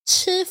习，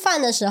吃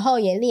饭的时候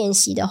也练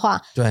习的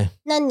话，对，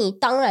那你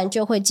当然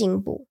就会进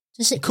步，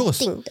这是一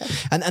定的。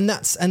And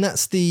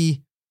that's the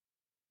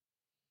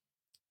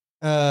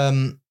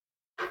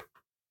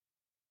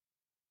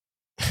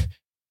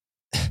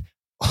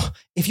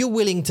if you're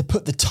willing to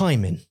put the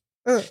time in.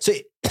 So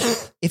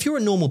if you're a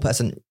normal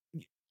person,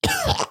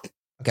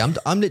 okay,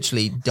 I'm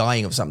literally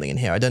dying of something in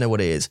here. I don't know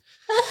what it is,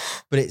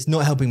 but it's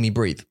not helping me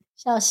breathe.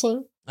 小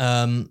心，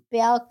不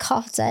要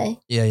靠在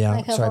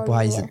Yeah, sorry, 不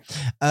好意思。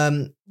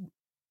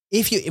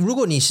如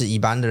果你是一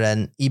般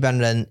人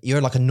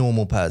you're like a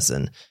normal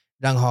person,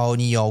 然后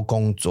你有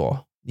工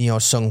作，你有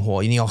生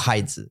活，你有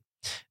孩子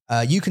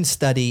，you can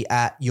study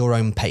at your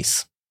own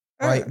pace,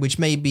 right? Which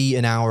may be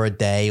an hour a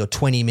day or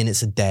 20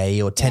 minutes a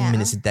day or 10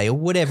 minutes a day or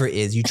whatever it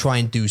is. You try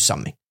and do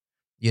something,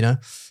 you know?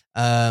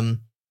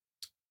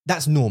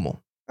 That's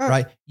normal,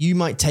 right? You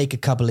might take a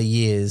couple of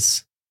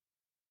years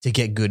to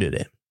get good at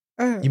it.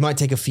 You might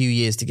take a few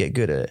years to get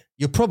good at it.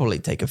 You'll probably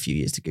take a few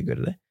years to get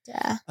good at it.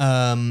 Yeah.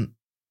 And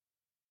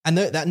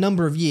that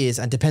number of years,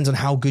 and depends on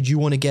how good you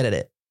want to get at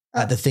it,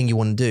 at the thing you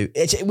want to do.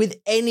 It's, with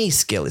any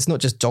skill, it's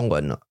not just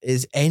Zhongwen,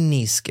 it's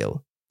any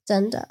skill.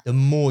 真的. The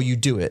more you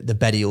do it, the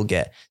better you'll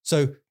get.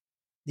 So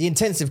the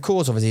intensive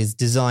course obviously is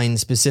designed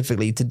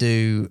specifically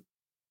to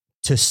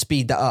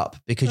speed that up,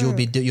 because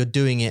you're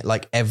doing it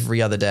like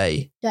every other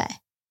day. 对.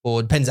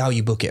 Or it depends how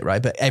you book it,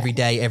 right? But every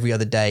day, every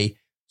other day,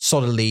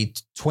 solidly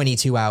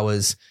 22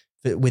 hours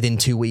within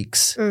 2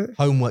 weeks.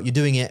 Homework, you're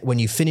doing it when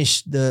you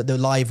finish the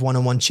live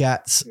one-on-one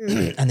chats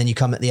and then you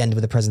come at the end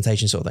with a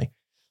presentation sort of thing.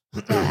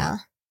 对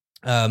啊，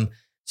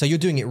 So you're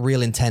doing it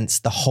real intense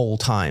the whole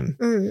time.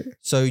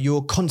 So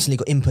you're constantly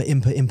got input,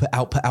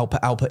 output.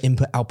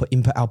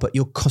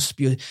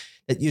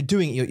 You're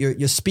doing it.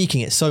 You're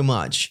speaking it so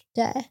much.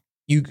 Yeah.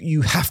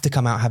 You have to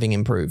come out having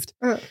improved.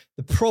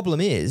 The problem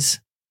is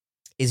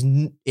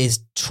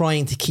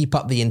trying to keep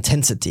up the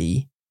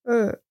intensity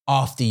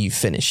after you've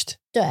finished.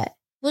 对，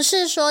不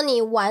是说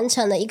你完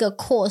成了一个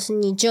course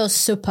你就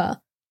super，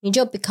 你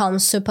就 become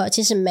super，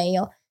 其实没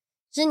有，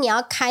就是你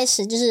要开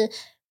始就是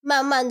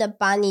慢慢的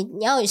把你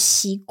要有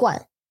习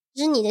惯，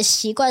就是你的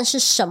习惯是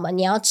什么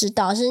你要知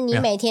道，是你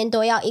每天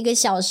都要1个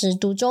小时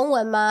读中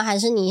文吗？还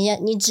是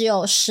你只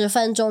有10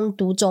分钟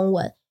读中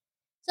文？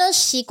这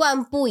习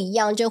惯不一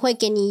样就会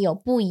给你有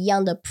不一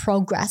样的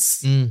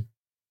progress。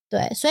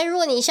对，所以如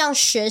果你像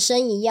学生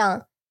一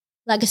样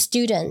like a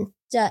student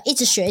这样一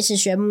直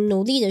学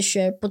努力的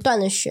学不断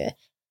的学，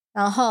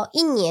然后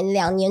1年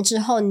2年之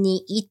后你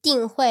一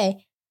定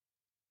会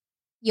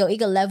有一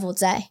个 level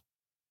在。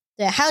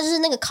对，还有就是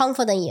那个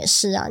confident 也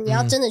是啊，你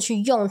要真的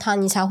去用它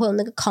你才会有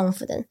那个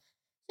confident。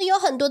有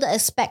很多的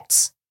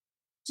aspects，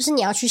 就是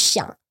你要去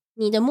想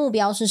你的目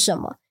标是什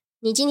么。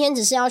你今天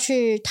只是要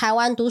去台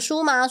湾读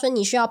书吗？所以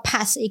你需要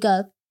pass 一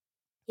个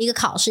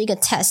考试一个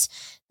test，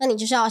 那你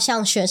就是要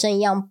像学生一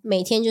样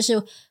每天就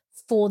是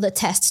for the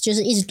test， 就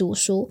是一直读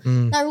书。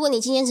那如果你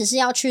今天只是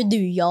要去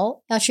旅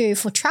游，要去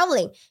for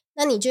traveling，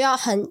 那你就要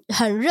很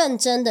认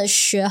真的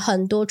学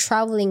很多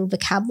traveling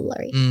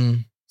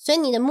vocabulary。所以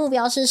你的目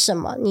标是什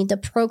么？你的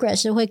progress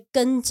是会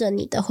跟着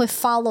你的，会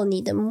follow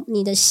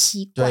你的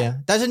习惯。对啊，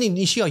但是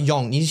你需要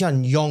用你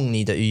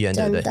的语言，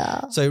对不对？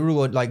所以如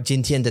果 like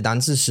今天的单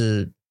词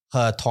是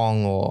合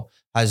同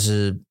还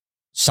是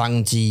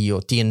商机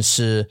电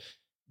视，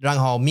然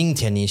后明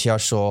天你需要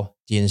说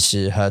电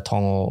视合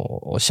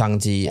同商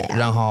机，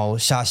然后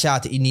下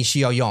天你需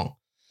要用。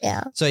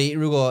所以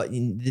如果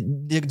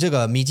这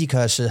个密集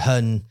课是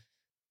很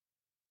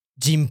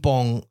紧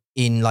绷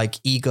in like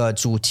 1个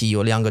主题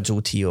2个主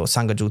题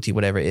3个主题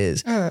whatever it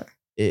is，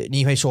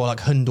 你会说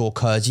like 很多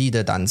科技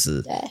的单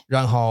词，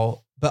然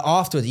后 but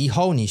after 以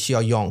后你需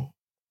要用，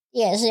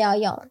也是要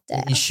用，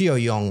对，你需要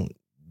用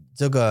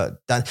这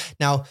个单。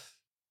Now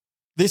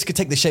this could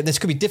take the shape, this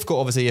could be difficult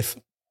obviously if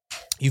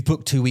you've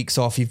booked 2 weeks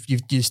off,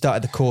 you've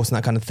started the course and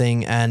that kind of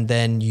thing, and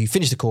then you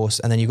finish the course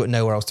and then you've got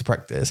nowhere else to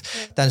practice.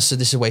 但是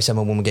this is为什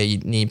么我们给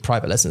你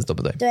private lessons， 对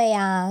不对？对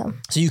呀。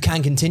So you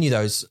can continue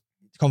those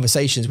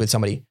conversations with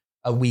somebody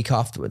a week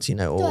afterwards, you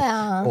know,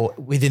 or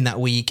within that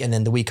week, and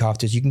then the week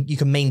afterwards, you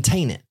can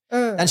maintain it.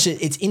 但是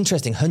it's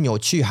interesting， 很有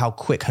趣 how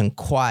quick 很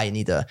快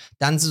你的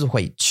单字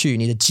会去，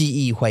你的记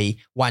忆会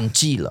忘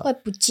记了，会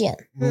不见。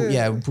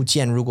不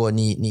见如果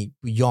你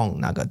不用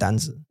那个单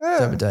字，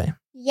对不对？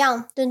一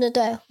样，对对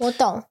对，我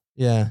懂。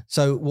Yeah,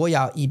 so 我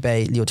要一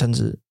杯柳橙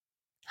汁。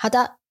好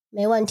的，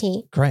没问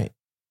题。Great,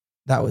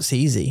 that was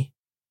easy.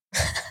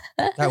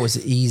 That was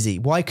easy.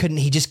 Why couldn't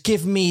he just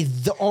give me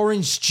the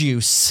orange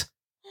juice?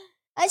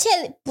 而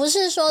且不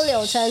是说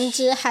柳橙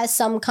汁 has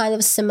some kind of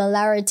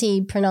similar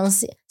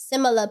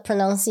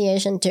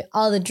pronunciation to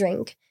other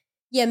drink，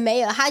 也没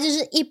有，它就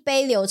是一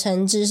杯柳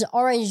橙汁，是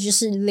orange 就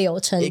是柳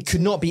橙汁。 It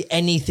could not be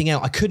anything else.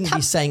 I couldn't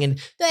be saying.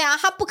 对啊，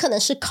它不可能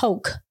是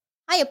Coke，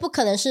 它也不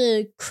可能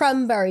是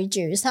cranberry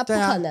juice， 它不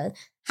可能，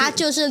它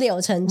就是柳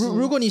橙汁。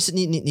如果你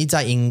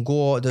在英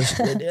国的，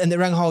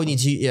然后你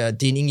去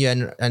电影院，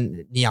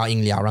你要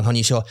饮料，然后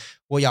你说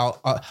我要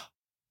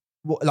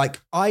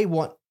like I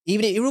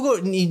want。Even 如果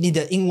你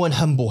的英文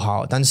很不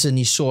好，但是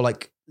你说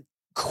like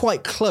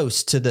quite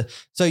close to the,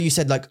 so you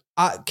said like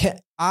I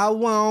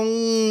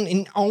want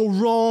an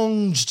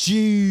orange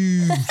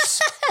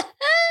juice,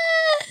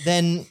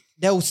 then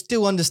they'll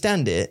still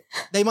understand it.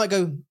 They might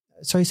go,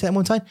 sorry, say that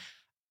one time.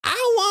 I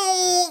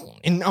want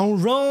an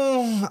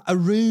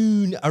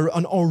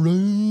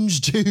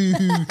orange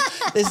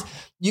juice.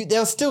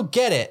 They'll still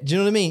get it. Do you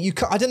know what I mean?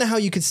 I don't know how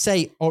you could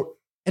say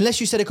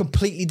unless you said a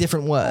completely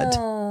different word.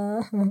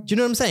 Do you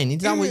know what I'm saying? 你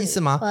知道我意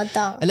思吗？我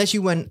懂。 Unless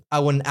you went, I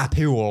want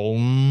apple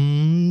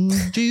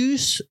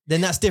juice,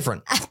 then that's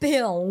different.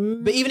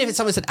 Apple. But even if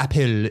someone said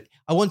apple,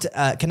 I want,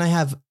 can I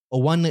have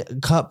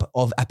 1 cup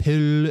of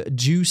apple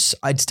juice?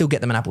 I'd still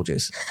get them an apple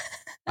juice.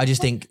 I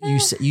just think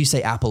you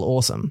say apple,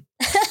 awesome.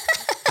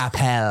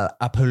 Apple,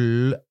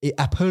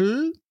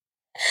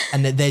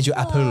 and then there's your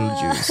apple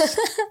juice.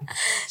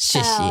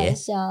 谢谢。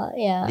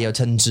柳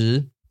橙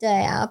汁。对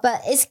啊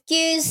but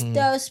excuse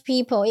those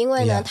people， 因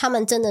为呢他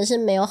们真的是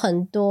没有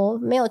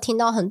听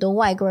到很多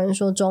外国人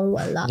说中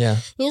文啦。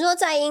你说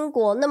在英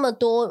国那么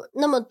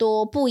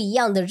多不一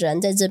样的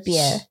人在这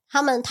边，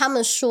他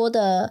们说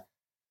的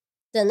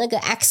那个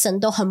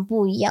accent 都很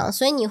不一样，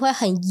所以你会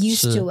很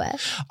used to it。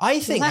 I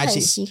think 你会很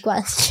习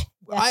惯。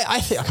I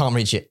think I can't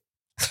reach it.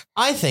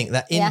 I think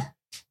that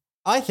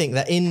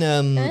in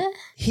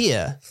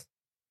here,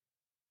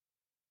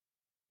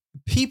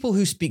 people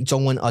who speak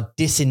Zhongwen are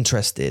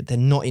disinterested. They're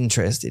not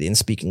interested in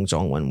speaking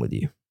Zhongwen with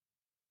you.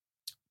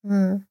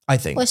 I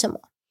think. 为什么？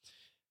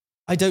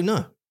 I don't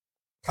know.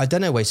 I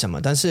don't know 为什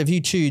么。但是 if you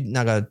去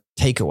那个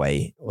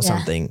takeaway or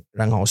something，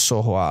 然后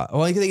说话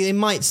or they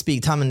might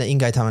speak 他们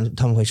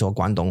会说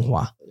广东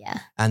话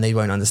and they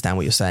won't understand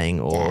what you're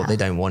saying or they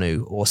don't want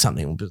to or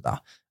something 我不知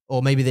道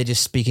or maybe they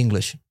just speak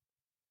English.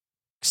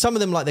 Some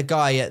of them like the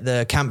guy at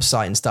the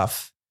campsite and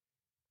stuff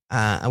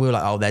and we were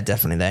like, oh, they're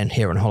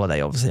here on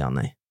holiday obviously, aren't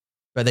they?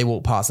 But they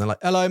walk past and they're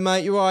like, hello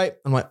mate, you right?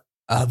 I'm like,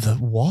 the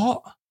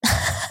what?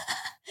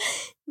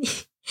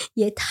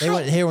 They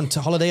weren't here on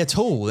holiday at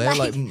all. They're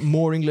like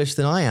more English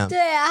than I am. 对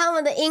啊，他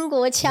们的英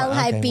国腔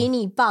还比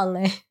你棒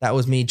欸。 That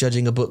was me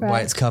judging a book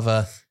by its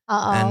cover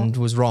and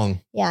was wrong.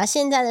 Yeah,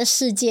 现在的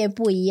世界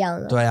不一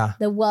样了。对啊。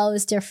 The world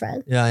is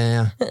different.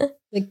 Yeah.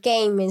 The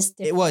game is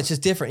different. Well, it's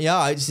just different.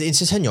 Yeah, it's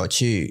just 很有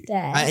趣.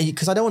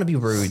 Because I don't want to be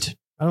rude.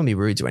 I don't want to be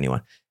rude to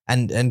anyone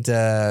and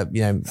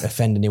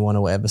offend anyone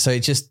or whatever. So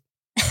it's just,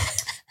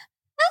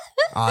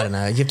 I don't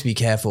know. You have to be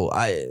careful.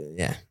 I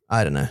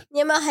don't know. 你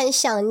有没有很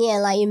想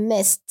念 like you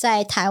miss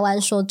在台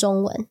湾说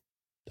中文？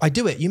 I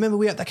do it. You remember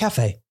we were at the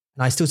cafe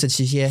and I still said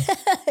谢謝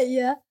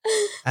Yeah.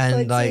 and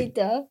我记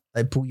得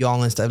like Pu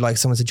Yong and stuff. Like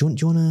someone said, do you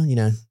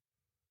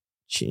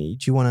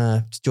want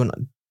to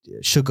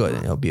sugar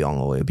or Beyond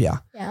or yeah.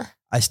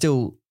 I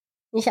still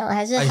你想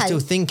还是 I still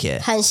think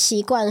it. 很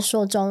习惯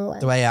说中文。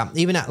 The way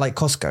even at like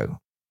Costco,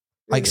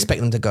 I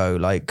expect them to go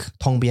like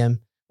通边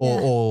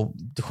or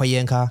回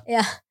烟卡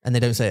Yeah. and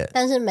they don't say it.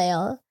 但是没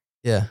有。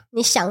 Yeah.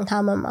 你想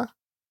他们吗？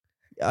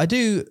 I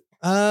do.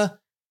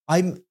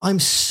 I'm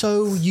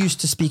so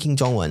used to speaking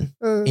中文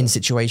in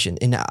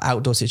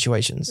outdoor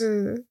situations.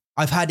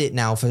 I've had it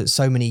now for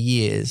so many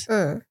years.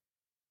 I've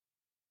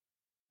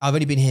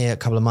only been here a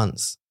couple of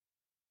months.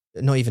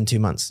 Not even 2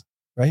 months,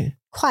 right?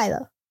 快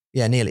了。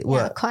 Yeah, nearly.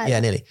快了。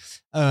 Yeah, nearly.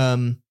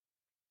 I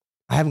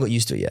haven't got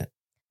used to it yet.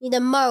 你的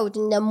mode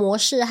你的模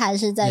式还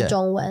是在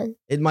中文。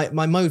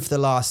 My mode for the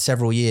last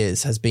several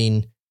years has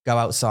been go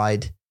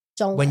outside.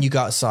 When you go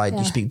outside,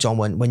 you speak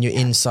Zhongwen. When you're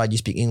inside, you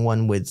speak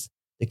Ingwen with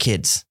the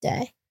kids.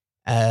 对。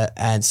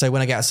 And so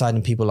when I get outside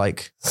and people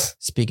like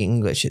speaking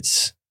English,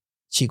 it's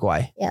奇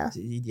怪. Yeah.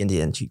 一点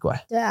点奇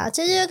怪. 对啊，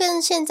这就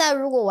跟现在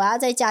如果我要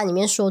在家里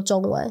面说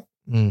中文，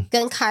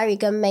跟 Carrie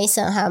跟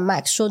Mason 还有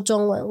Mike 说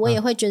中文，我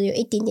也会觉得有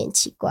一点点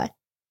奇怪。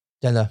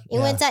真的，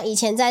因为在以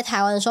前在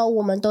台湾的时候，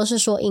我们都是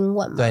说英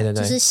文嘛，对，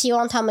就是希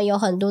望他们有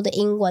很多的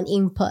英文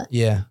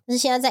input。Yeah. 但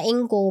是现在在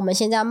英国，我们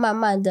现在要慢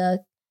慢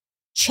的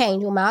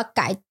change， 我们要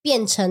改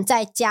变成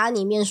在家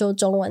里面说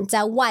中文，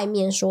在外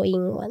面说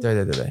英文。对。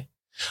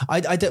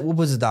我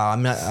不知道。I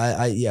mean,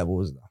 yeah， 我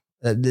不知道。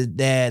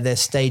Their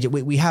stage,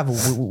 we have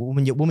我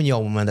们有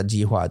我们的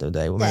计划，对不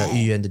对？我们的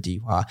语言的计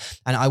划。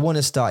And I want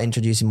to start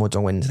introducing more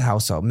中文 into the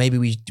household. Maybe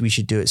we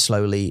should do it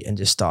slowly and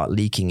just start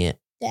leaking it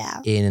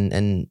in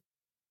and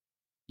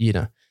you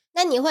know.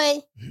 那你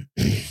会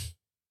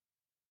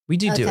We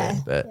do it,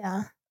 but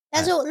yeah.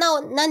 但是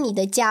那你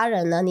的家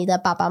人呢？你的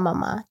爸爸妈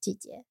妈、姐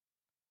姐，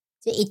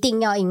就一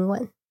定要英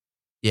文。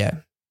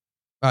Yeah.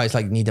 Oh, it's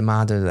like 你的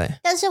妈，对不对？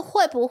但是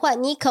会不会？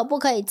你可不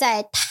可以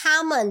在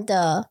他们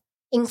的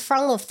in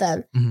front of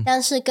them，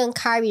但是跟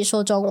Carrie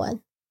说中文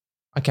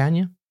I can,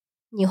 yeah.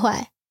 你会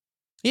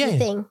Yeah. You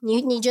think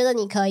你觉得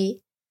你可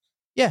以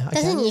Yeah, I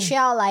但是 can, 你需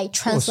要来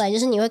translate， 就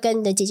是你会跟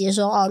你的姐姐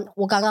说哦，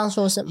我刚刚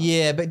说什么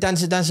Yeah, but 但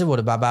是我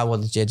的爸爸、我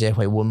的姐姐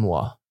会问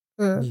我，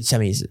你什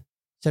么意思？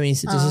什么意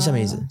思？这是什么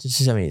意思？这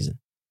是什么意思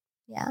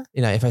Yeah.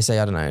 You know, if I say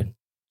I don't know,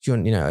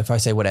 if I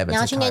say whatever, 你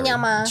要去尿尿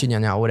吗？去尿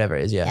尿 whatever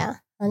it is, yeah. Yeah.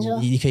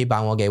 你可以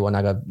帮我给我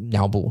那个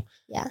尿布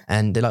Yeah.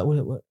 And they're like, what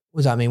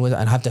does that mean? And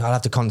I'll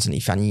have to constantly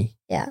翻译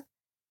Yeah.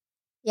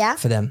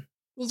 for them.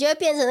 你就会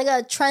变成那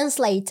个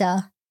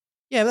translator。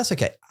 Yeah, that's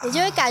okay. 你就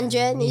会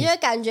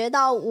感觉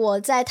到我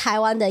在台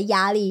湾的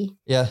压力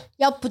Yeah.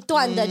 要不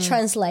断的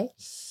translate。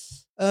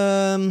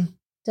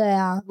 对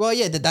啊 Well,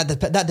 yeah,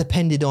 that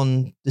depended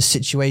on the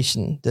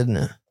situation, didn't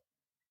it?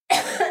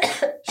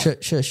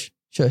 Shush.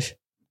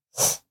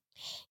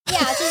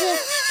 Yeah, 就是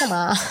干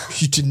嘛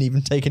You didn't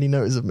even take any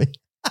notice of me.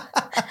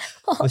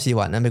 我喜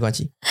欢，那没关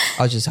系。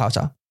我就是好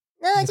笑。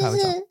那就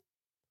是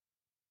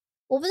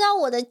我不知道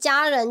我的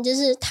家人就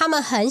是他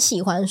们很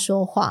喜欢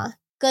说话，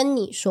跟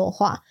你说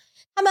话，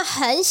他们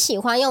很喜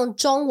欢用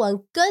中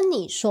文跟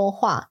你说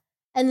话。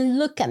And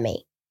look at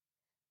me.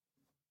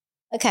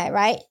 Okay,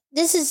 right?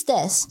 This is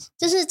this.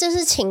 这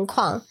是情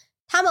况。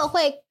他们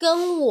会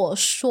跟我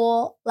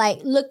说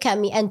like look at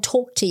me and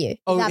talk to you.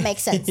 Does that make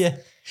sense? Yeah.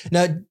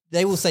 No,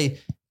 they will say,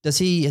 has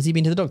he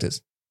been to the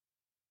doctors?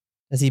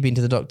 Has he been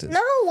to the doctors? No,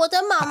 我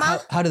的妈妈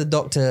How did the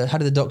doctor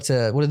what did the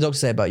doctor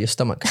say about your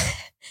stomach?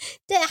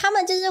 对他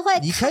们就是会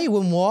你可以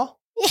问我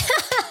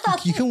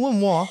You can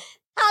问我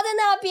他在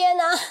那边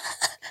啊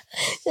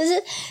就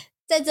是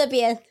在这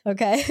边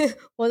OK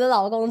我的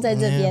老公在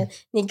这边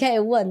你可以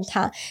问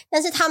他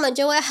但是他们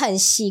就会很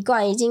习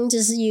惯已经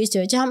就是 used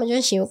to it 就他们就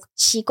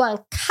习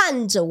惯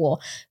看着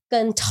我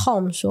跟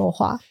Tom 说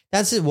话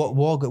但是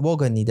我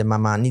跟你的妈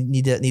妈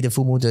你的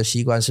父母的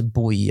习惯是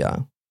不一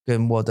样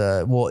跟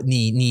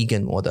你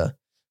跟我的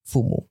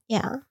父母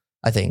Yeah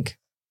I think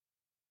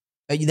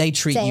they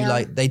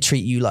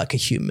treat you like a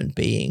human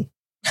being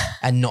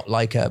and not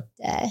like a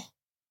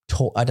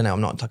toy. I don't know,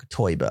 I'm not like a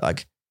toy but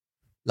like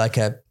like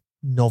a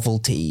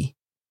novelty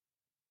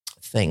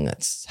thing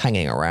that's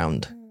hanging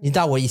around. 你知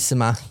道我意思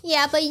吗？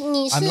 Yeah, but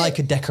你是 I'm like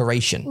a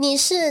decoration. 你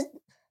是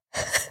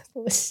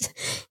不是？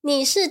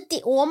你是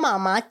我妈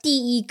妈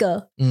第一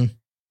个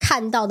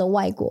看到的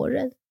外国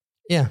人。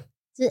Yeah.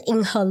 就是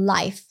in her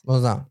life.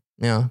 What was that?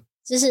 Yeah.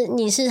 就是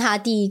你是她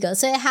第一个，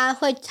所以她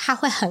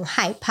会很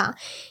害怕。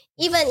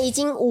even 已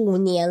经5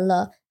年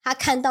了，她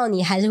看到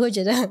你还是会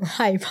觉得很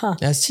害怕。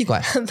奇怪。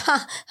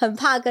很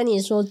怕跟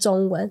你说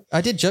中文。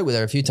I did joke with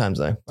her a few times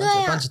though. 对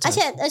啊，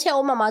而且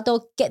我妈妈都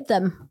get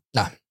them。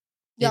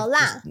有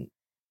啦。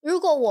如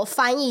果我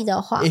翻译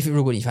的话，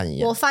如果你翻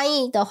译，我翻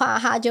译的话，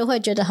他就会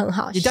觉得很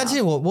好笑。但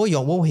是我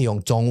会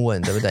用中文，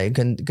对不对？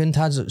跟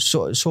他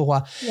说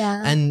话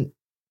 ，and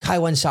开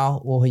玩笑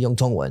我会用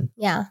中文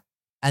 ，and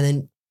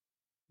then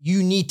you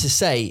need to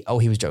say, "Oh,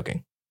 he was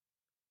joking."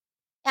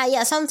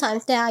 Yeah,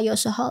 sometimes 对啊，有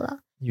时候啦。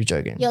You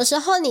joking？ 有时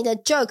候你的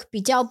joke 比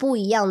较不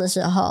一样的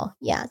时候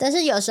 ，Yeah， 但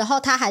是有时候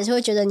他还是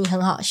会觉得你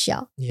很好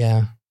笑。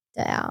Yeah，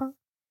 对啊，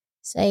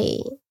所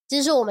以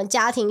这是我们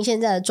家庭现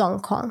在的状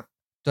况。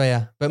对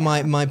啊 ，but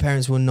my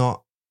parents were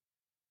not.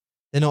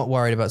 They're not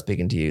worried about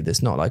speaking to you.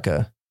 There's not like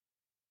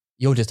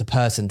you're just a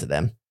person to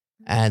them,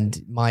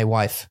 and my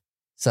wife.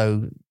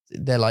 So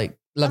they're like,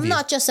 love I'm you.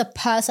 not just a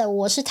person.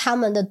 我是他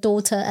们的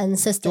daughter and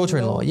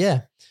sister-in-law.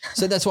 Yeah.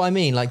 So that's what I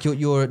mean. Like but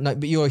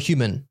you're a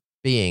human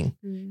being,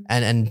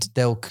 and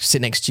they'll sit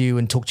next to you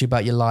and talk to you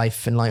about your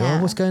life and like, oh,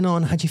 what's going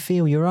on? How do you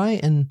feel? You're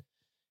right. And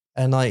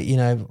like, you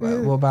know,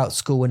 what about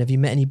school? And have you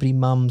met anybody,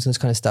 mums and this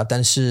kind of stuff?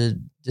 但是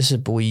就是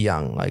不一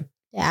样 like.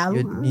 Yeah,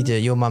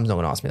 your mom's not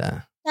going to ask me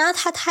that. 然后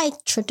她太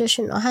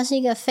traditional， 她是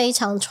一个非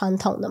常传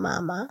统的妈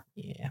妈。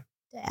Yeah.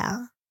 对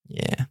啊。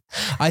Yeah.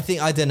 I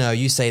don't know,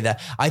 you say that.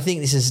 I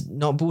think this is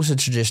not 不是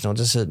traditional,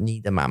 就是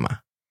你的妈妈。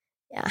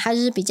Yeah, 她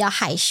就是比较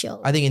害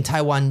羞。I think in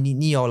Taiwan,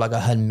 你有 like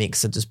a 很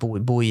mix of 就是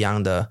不一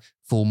样的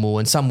父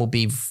母 and some will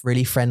be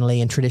really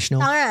friendly and traditional.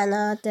 当然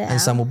啦，对啊。And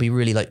some will be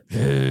really like,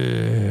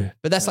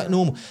 but that's like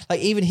normal.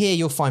 Like even here,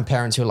 you'll find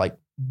parents who are like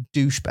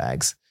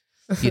douchebags.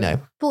 You know,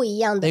 不一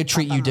样的 they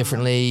treat you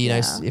differently. You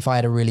know, if I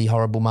had a really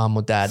horrible mom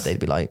or dad, they'd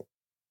be like,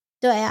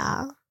 对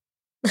啊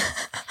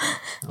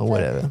or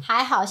whatever.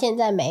 还好现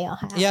在没有。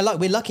Yeah, like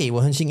we're lucky.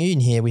 我很幸运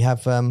here. We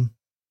have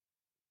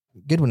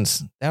good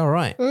ones. They're all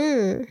right.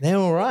 They're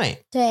all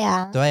right. 对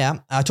啊。对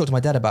啊。I talked to my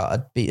dad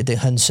about a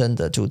很深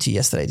的主题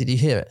yesterday. Did you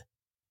hear it?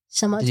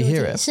 什么主 Did you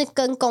hear 题？ it? 是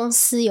跟公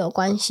司有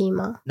关系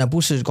吗？那不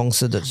是公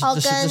司的，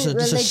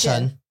这是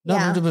神。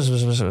No, 不是。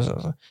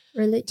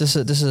Really? 这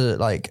是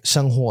like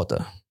生活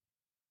的。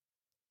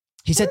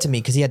He said to me,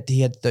 because he had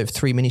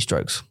 3 mini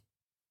strokes.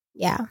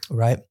 Yeah.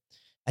 Right.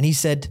 And he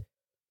said,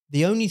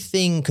 the only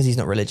thing, because he's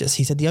not religious,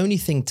 he said, the only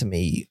thing to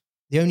me,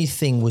 the only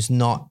thing was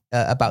not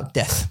about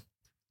death,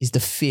 is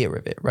the fear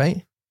of it,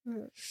 right?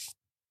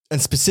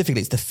 And specifically,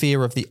 it's the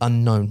fear of the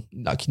unknown.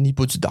 Like, 你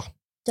不知道。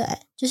对，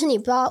就是你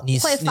不知道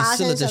会发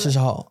生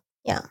什么。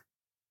Yeah.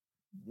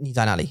 你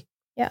在哪里？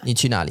 Yeah. 你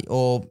去哪里？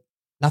 Or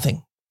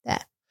nothing. 对。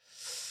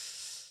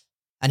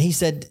And he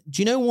said,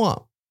 do you know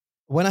what?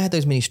 When I had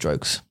those mini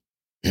strokes,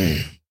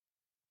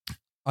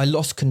 I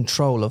lost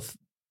control of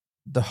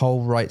the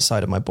whole right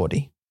side of my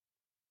body.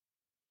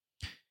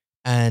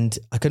 And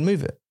I couldn't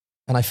move it.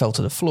 And I fell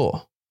to the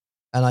floor.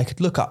 And I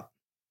could look up.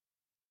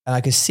 And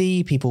I could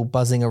see people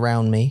buzzing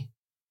around me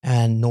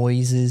and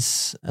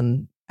noises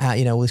and,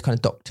 you know, all these kind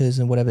of doctors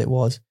and whatever it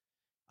was.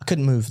 I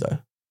couldn't move though.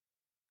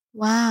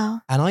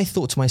 Wow. And I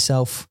thought to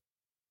myself,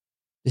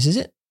 this is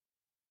it.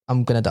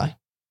 I'm going to die.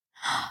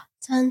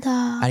 真的。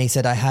And he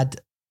said I had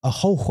a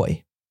后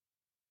悔.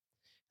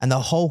 And the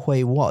whole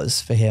way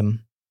was for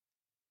him,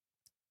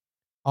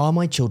 are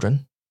my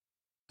children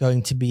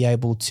going to be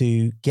able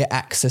to get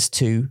access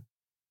to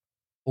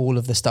all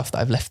of the stuff that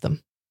I've left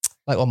them?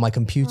 Like on my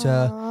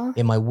computer,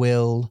 in my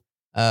will,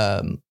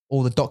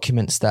 all the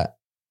documents that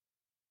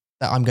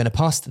I'm going to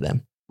pass to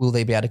them. Will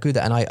they be able to do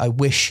that? And I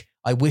wish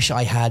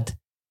I had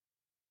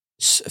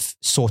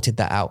sorted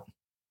that out.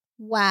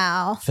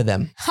 Wow. For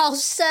them. 好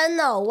深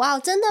哦 Wow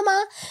真的吗？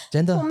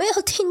真的。我没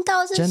有听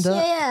到这些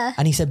耶。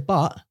And he said,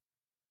 but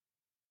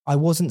I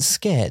wasn't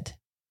scared.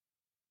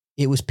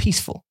 It was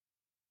peaceful.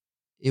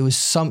 He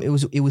said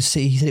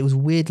it was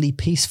weirdly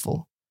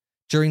peaceful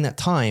during that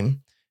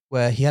time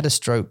where he had a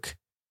stroke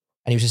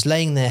and he was just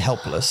laying there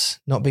helpless,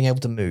 not being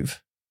able to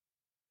move,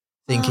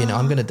 thinking,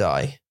 I'm going to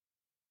die.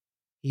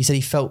 He said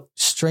he felt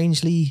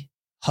strangely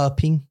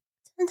herping.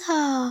 真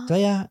的。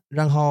对呀，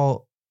然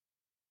后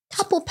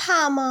他不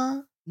怕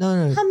吗？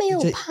 No. 他没有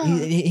怕。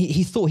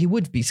He thought he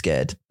would be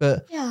scared,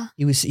 but yeah.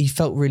 he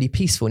felt really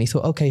peaceful and he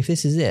thought, okay, if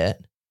this is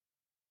it,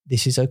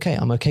 this is okay.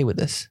 I'm okay with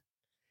this.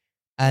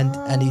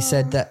 And he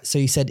said that, so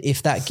he said,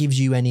 if that gives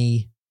you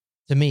any,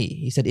 to me,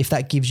 he said, if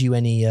that gives you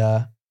any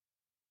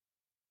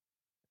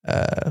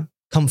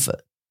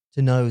comfort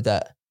to know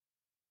that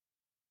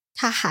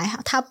他还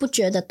好，他不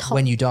觉得痛。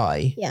 when you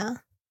die, yeah.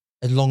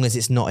 as long as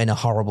it's not in a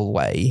horrible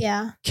way,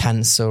 yeah.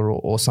 cancer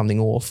or something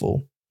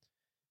awful,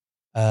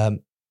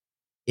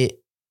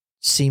 it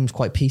seems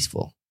quite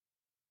peaceful.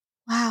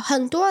 哇，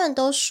很多人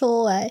都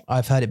说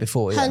I've heard it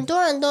before. 很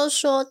多人都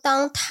说，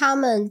当他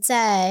们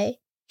在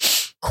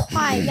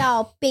快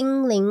要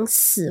濒临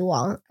死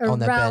亡 On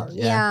their around bed,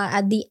 yeah.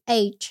 at the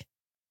age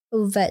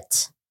of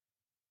it，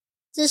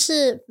 就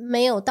是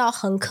没有到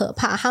很可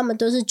怕，他们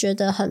都是觉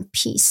得很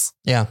peace。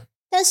 Yeah.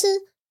 但是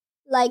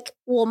like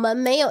我们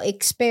没有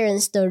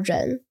experience 的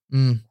人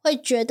会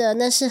觉得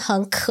那是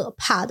很可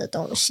怕的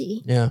东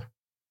西。 Yeah.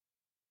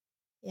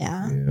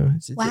 Yeah.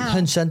 Wow.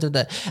 And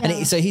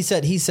so he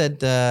said,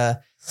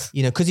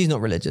 you know, because he's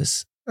not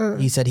religious,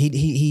 he said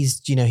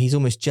he's, you know, he's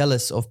almost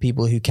jealous of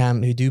people who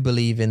do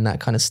believe in that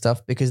kind of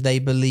stuff because they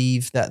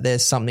believe that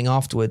there's something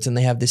afterwards and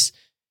they have this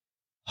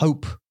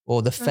hope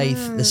or the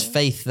faith, this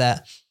faith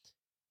that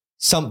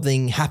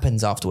something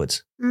happens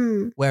afterwards.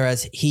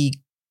 Whereas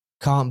he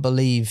can't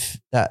believe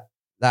that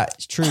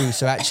that's true.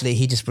 So actually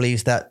he just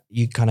believes that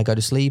you kind of go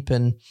to sleep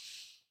and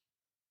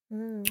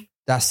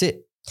that's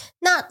it.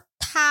 那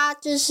他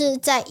就是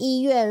在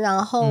医院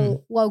然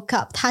后 woke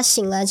up， 他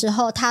醒来之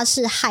后他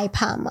是害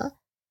怕吗？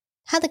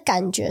他的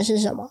感觉是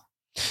什么？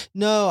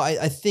 No,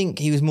 I think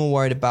he was more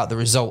worried about the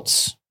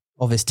results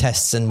of his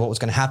tests and what was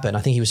going to happen.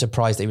 I think he was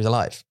surprised that he was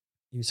alive.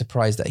 He was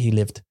surprised that he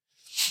lived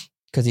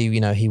because he, you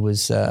know, he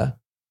was, as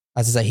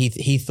I say,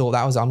 he thought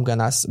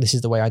this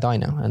is the way I die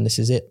now and this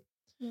is it.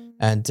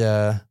 And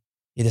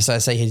he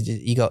decided to say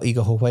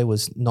Igor Hopeway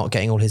was not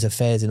getting all his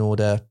affairs in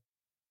order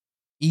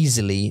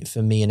easily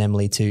for me and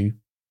Emily to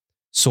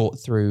sort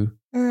through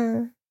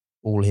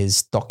all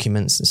his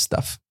documents and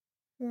stuff.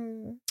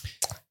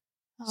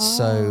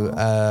 So,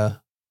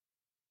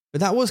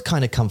 but that was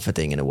kind of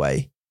comforting in a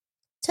way.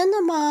 真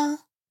的吗？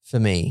 For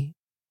me,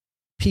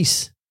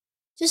 peace.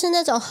 就是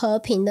那种和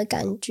平的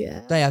感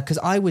觉。Yeah, because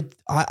I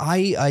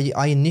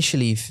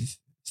initially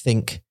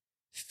think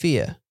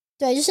fear.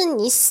 对，就是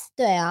你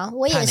对啊，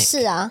我也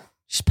是啊。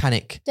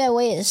Panic. 对，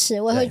我也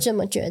是，我也会这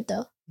么觉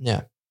得。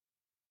Yeah.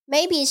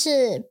 Maybe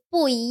是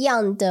不一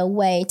样的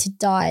way to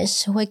die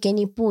是会给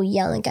你不一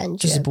样的感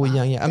觉。就是不一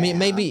样 yeah. I mean,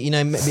 maybe, you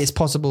know, maybe it's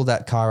possible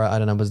that Kara, I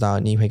don't know, was that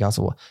你会告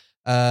诉我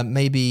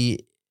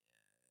maybe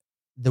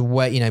the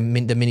way, you know,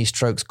 the mini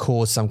strokes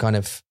caused some kind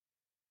of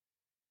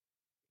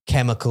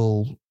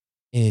chemical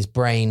in his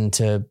brain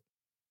to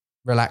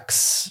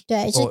relax.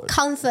 对，是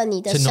comfort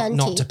你的身体。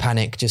Not to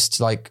panic, just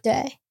like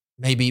对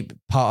maybe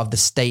part of the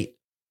state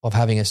of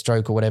having a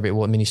stroke or whatever it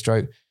was, mini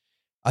stroke.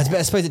 I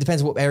suppose it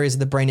depends what areas of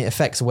the brain it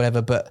affects or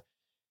whatever, but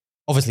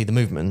obviously the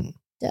movement.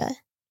 对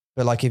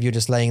But like if you're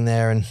just laying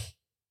there and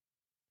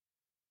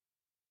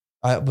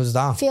I was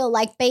that feel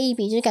like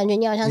baby 就感觉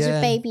你好像是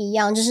Yeah. baby 一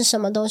样，就是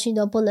什么东西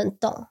都不能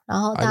动，然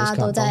后大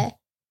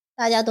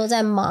家都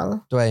在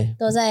忙，对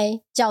都在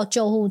叫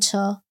救护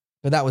车。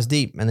 But that was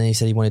deep. And then he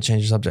said he wanted to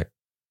change the subject.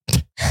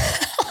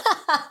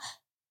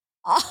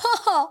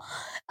 Oh,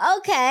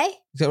 okay.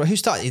 So he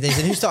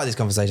said, who started this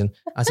conversation?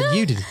 I said,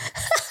 you did.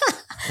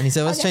 And he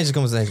said, let's change the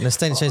conversation. Let's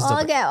change the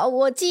topic. Okay,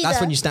 我记得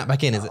That's when you snap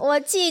back in, is it? 我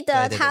记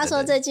得他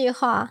说这句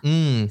话。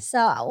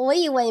So 我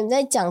以为你们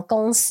在讲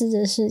公司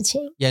的事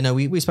情。 Yeah, no,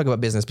 we spoke about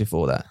business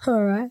before that.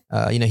 All right.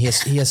 You know, he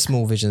has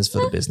small visions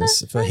for the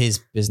business, for his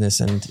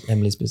business and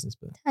Emily's business.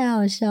 But 太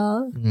好笑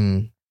了。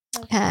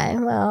Okay,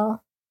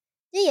 well.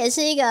 这也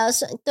是一个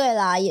对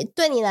啦，也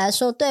对你来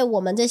说，对我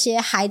们这些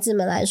孩子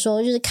们来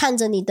说，就是看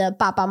着你的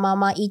爸爸妈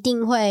妈一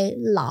定会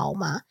老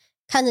嘛，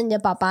看着你的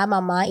爸爸妈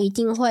妈一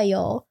定会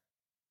有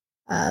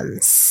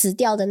死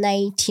掉的那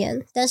一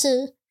天。但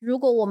是如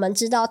果我们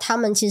知道他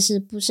们其实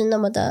不是那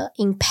么的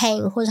in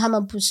pain， 或者他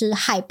们不是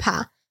害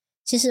怕，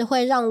其实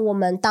会让我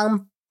们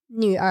当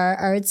女儿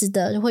儿子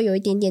的会有一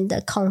点点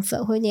的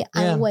comfort， 会有点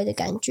安慰的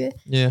感觉。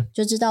Yeah.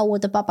 就知道我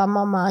的爸爸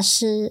妈妈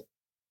是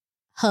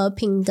和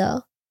平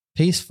的。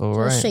Peaceful,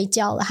 right? 睡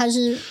觉了，他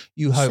是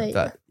You hope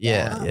that,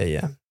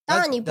 yeah. 当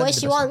然你不会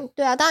希望，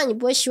对啊，当然你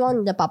不会希望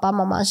你的爸爸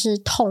妈妈是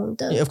痛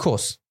的。Yeah, of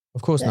course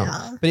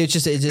not. But it's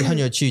just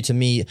to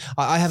me.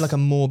 I have like a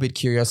morbid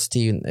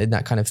curiosity in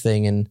that kind of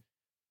thing, and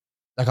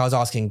like I was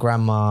asking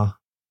Grandma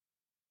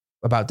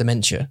about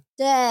dementia.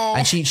 对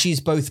And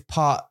she's both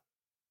part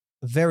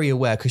very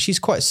aware because she's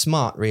quite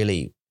smart,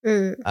 really.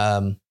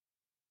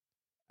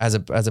 As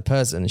a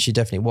person, she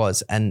definitely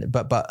was,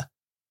 but.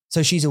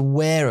 So she's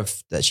aware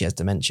of that she has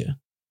dementia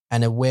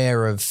and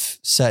aware of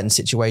certain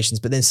situations,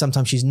 but then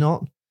sometimes she's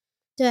not.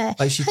 对，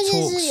 Like she 他就是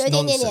talks 有一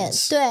点点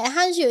nonsense. 对，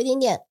他就是有一点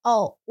点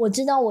我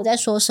知道我在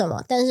说什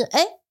么，但是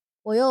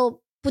我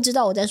又不知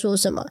道我在说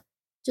什么，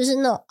就是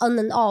那种 on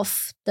and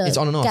off 的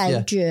It's on and off,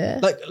 感觉。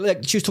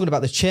 Like she was talking about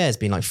the chairs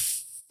being like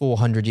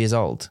 400 years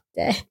old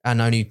对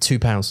and only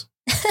 £2.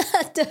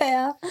 对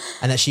啊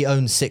And that she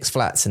owns 6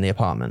 flats in the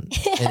apartment,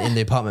 in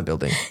the apartment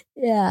building.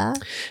 Yeah.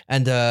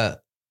 And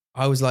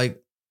I was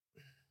like,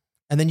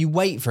 and then you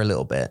wait for a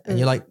little bit and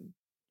you're like,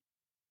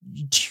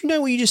 do you know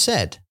what you just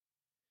said?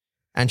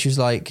 And she was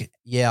like,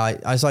 yeah,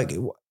 I was like,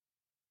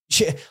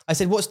 I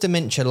said, what's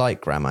dementia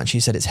like, Grandma? And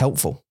she said, it's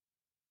helpful.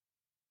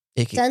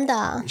 真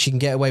的 She can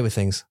get away with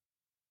things.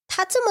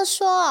 他这么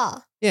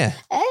说 Yeah.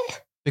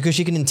 Because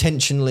she can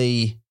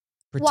intentionally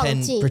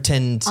pretend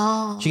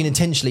she can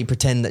intentionally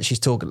pretend that she's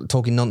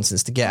talking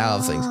nonsense to get out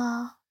of things.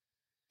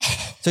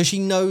 So she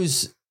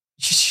knows,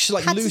 she's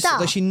like loose,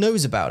 like she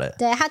knows about it.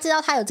 对，她知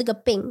道她有这个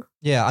病。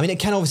 Yeah, I mean,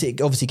 it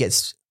obviously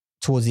gets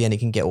towards the end, it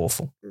can get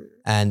awful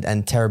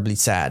and terribly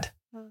sad.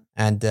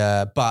 And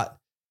but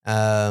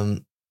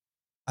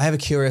I have a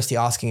curiosity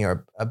asking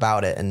her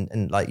about it,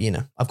 and like, you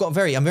know, I'm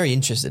very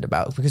interested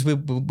about it because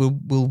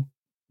we'll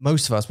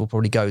most of us will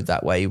probably go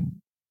that way,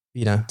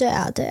 you know. 对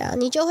啊，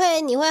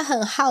你会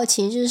很好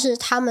奇，就是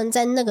他们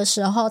在那个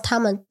时候，他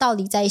们到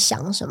底在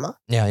想什么。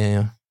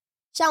 Yeah.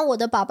 像我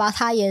的爸爸，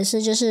他也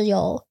是就是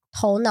有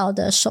头脑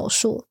的手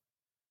术，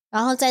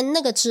然后在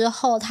那个之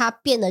后，他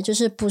变得就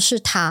是不是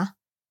他，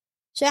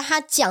所以他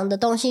讲的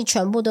东西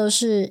全部都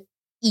是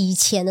以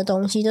前的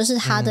东西，都是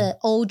他的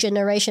old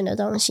generation 的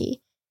东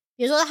西。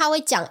比如说他会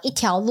讲一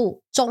条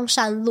路中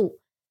山路，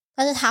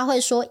但是他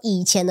会说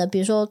以前的，比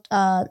如说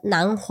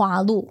南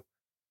华路，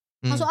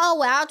他说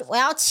我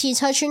要骑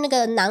车去那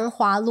个南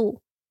华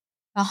路，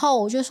然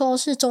后我就说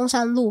是中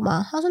山路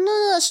吗？他说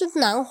那是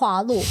南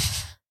华路。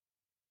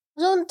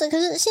我说可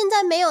是现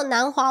在没有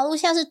南华路，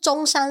现在是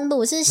中山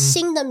路，是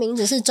新的名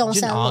字是中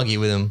山路。argue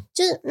with them.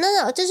 就是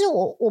就是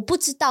我不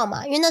知道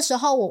嘛，因为那时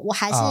候我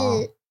还是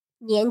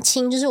年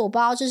轻，就是我不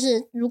知道，就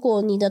是如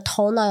果你的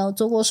头脑有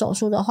做过手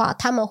术的话，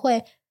他们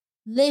会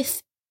live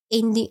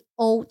in the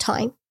old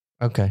time.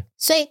 Okay.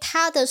 所以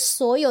他的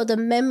所有的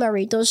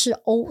memory 都是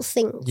old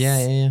things.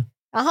 Yeah.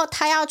 然后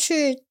他要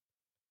去，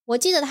我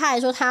记得他还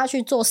说他要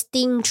去坐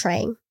steam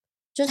train，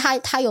 就是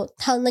他有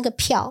他的那个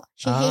票，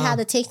去黑他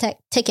的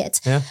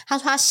ticket。他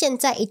说他现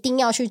在一定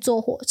要去坐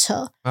火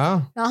车。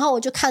然后我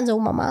就看着我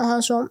妈妈，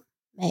他说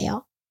没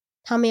有，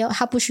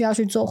他不需要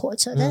去坐火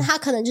车，但是他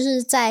可能就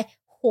是在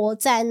活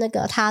在那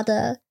个他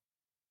的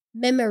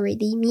memory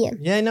里面。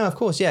Yeah, no, of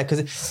course, yeah,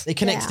 because they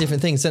connect to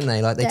different things, don't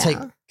they? Like they take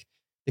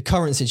the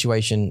current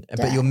situation,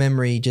 but your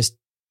memory just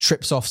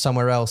trips off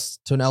somewhere else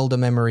to an older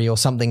memory or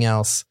something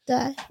else.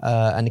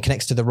 And it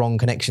connects to the wrong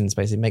connections,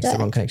 basically makes the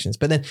wrong connections.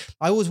 But then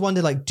I always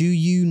wonder, like, do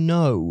you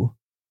know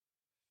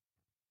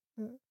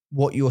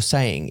what you're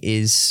saying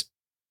is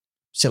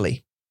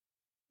silly?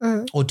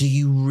 Or do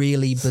you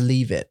really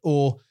believe it?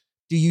 Or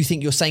do you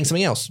think you're saying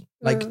something else?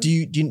 Like, do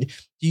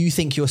you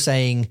think you're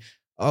saying,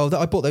 oh,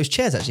 I bought those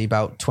chairs actually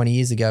about 20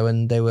 years ago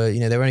and they were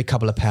only a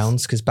couple of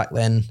pounds because back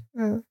then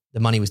the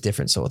money was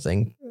different sort of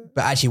thing.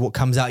 But actually what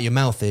comes out of your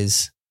mouth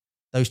is,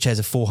 those chairs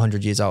are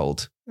 400 years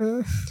old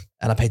and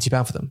I paid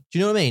 £2 for them. Do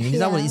you know what I mean? Is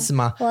that what it's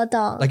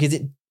like, is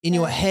it in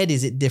your head?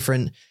 Is it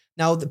different?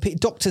 Now the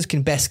doctors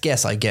can best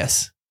guess, I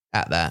guess,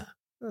 at that.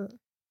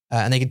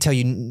 And they can tell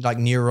you like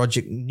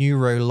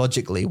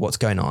neurologically what's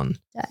going on.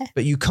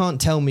 But you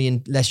can't tell me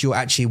unless you're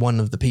actually one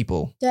of the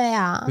people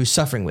who's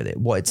suffering with it,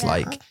 what it's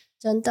like.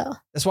 真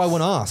的. That's why I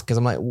want to ask, because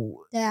I'm like,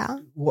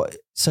 what?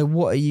 So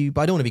what are you,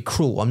 but I don't want to be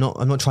cruel. I'm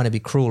not trying to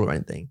be cruel or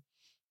anything.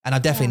 And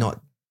I'm definitely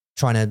not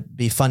trying to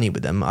be funny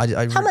with them.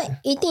 他们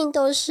一定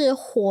都是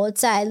活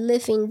在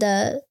living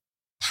的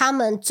他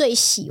们最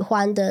喜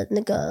欢的那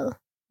个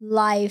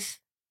life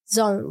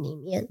zone 里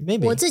面。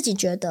Maybe. 我自己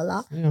觉得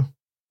啦。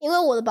因为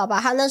我的爸爸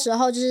他那时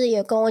候就是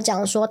也跟我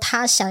讲说，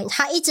他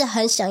一直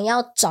很想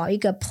要找一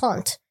个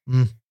plant，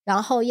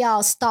然后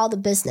要 start the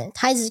business。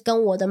他一直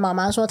跟我的妈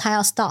妈说他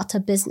要 start a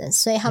business，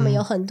 所以他们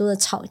有很多的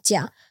吵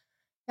架。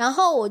然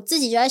后我自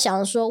己就在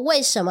想说，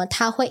为什么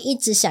他会一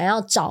直想要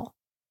找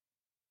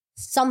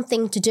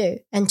something to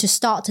do and to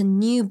start a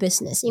new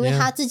business？ 因为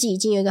他自己已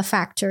经有一个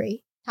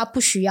factory， 他不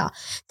需要。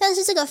但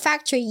是这个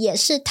factory 也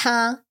是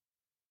他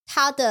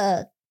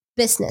的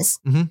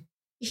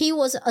business。He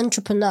was an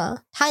entrepreneur.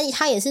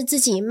 他也是自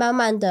己慢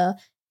慢的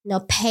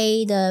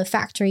pay the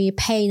factory,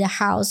 pay the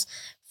house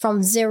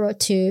from zero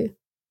to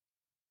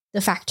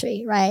the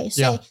factory, right?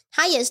 所以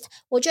他也是，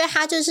我觉得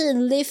他就是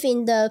live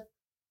in the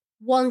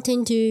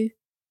wanting to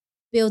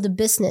build a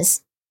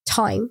business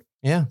time.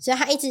 所以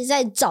他一直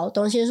在找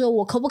东西，说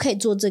我可不可以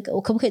做这个，我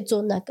可不可以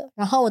做那个。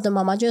然后我的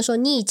妈妈就说，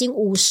你已经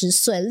50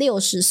岁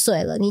60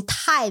岁了，你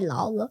太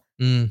老了。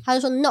他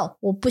就说 no，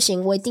 我不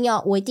行，我一定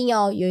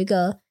要有一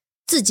个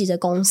自己的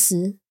公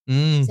司。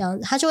这样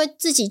子他就会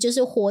自己就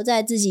是活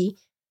在自己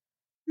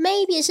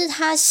maybe 是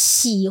他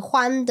喜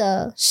欢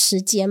的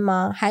时间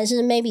吗？还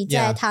是 maybe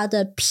在他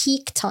的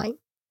peak time?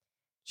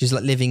 She's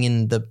like living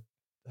in the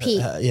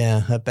peak.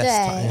 Her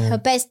best time.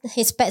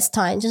 His best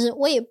time. 就是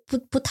我也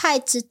不太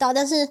知道，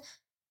但是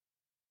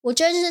我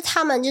觉得就是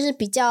他们就是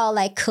比较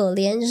来可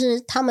怜，就是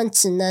他们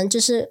只能就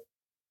是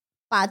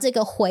把这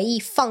个回忆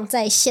放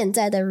在现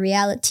在的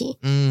reality。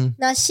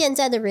那现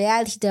在的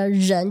reality 的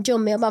人就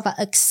没有办法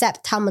accept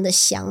他们的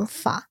想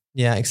法。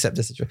Accept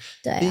the situation.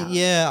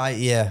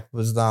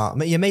 Was that?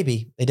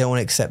 Maybe they don't want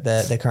to accept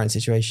their current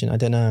situation. I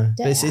don't know.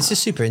 But it's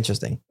just super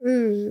interesting.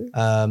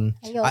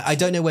 I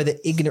don't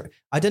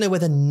know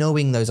whether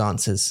knowing those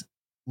answers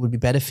would be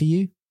better for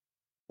you,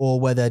 or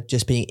whether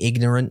just being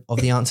ignorant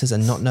of the answers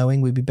and not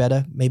knowing would be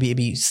better. Maybe it'd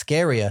be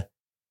scarier.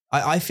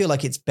 I feel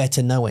like it's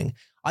better knowing.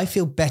 I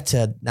feel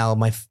better now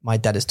my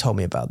dad has told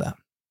me about that.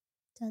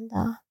 真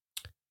的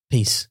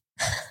Peace.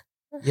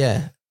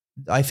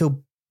 I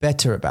feel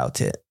better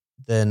about it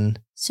than...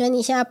 所以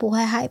你现在不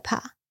会害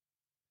怕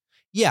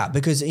Yeah,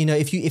 because,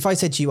 if I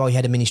said to you, he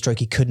had a mini stroke,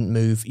 he couldn't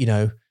move,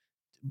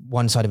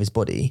 one side of his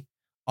body,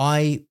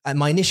 my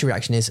initial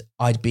reaction is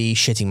I'd be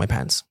shitting my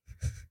pants.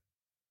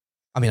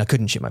 I mean, I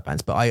couldn't shit my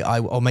pants, but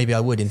or maybe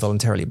I would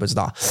involuntarily, but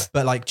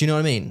like, do you know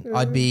what I mean?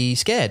 I'd be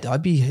scared.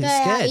 I'd be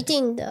scared. 一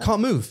定的. Can't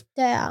move.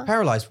 对啊.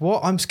 Paralyzed.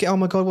 What? I'm scared. Oh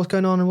my God, what's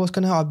going on? And what's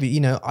going to happen? I'd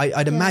be,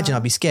 I'd imagine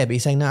I'd be scared, but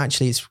he's saying, no,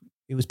 actually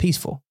it was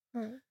peaceful.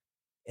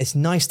 It's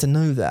nice to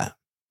know that.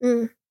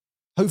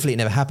 Hopefully it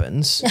never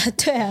happens.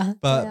 对啊.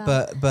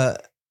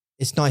 But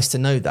it's nice to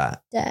know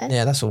that. 对.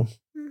 Yeah, that's all.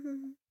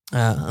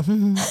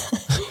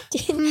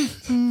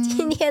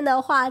 今天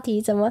的话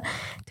题怎么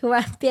突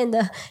然变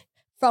得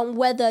from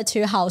weather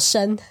to 好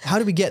生? How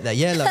do we get there?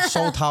 Yeah, like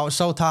soul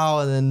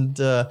tower and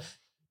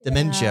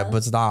dementia,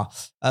 but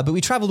we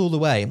traveled all the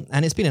way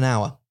and it's been an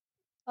hour.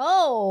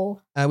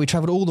 Oh. We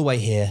traveled all the way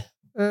here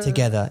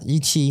together. 一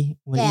起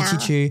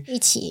去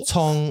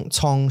从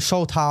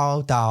soul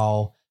tower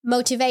到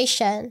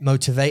motivation,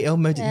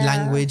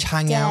 language,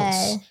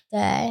 hangouts,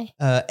 对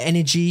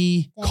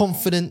energy,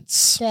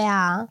 confidence. 对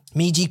啊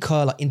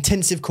Mijika, like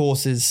intensive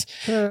courses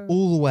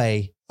all the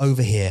way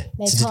over here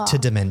to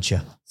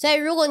dementia. 所以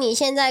如果你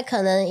现在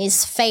可能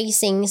is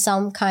facing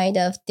some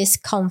kind of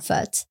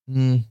discomfort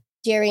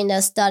during the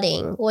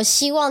studying, 我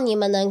希望你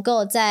们能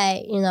够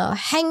在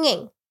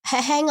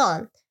hang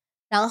on,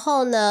 然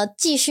后呢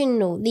继续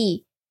努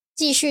力，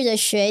继续的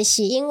学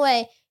习，因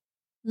为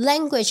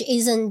language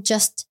isn't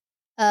just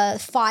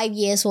 5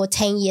 years or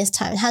 10 years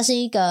time, 它是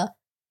一个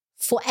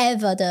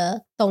forever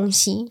的东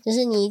西，就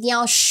是你一定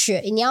要学，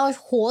你要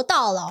活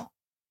到老，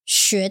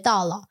学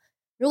到老。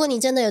如果你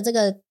真的有这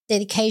个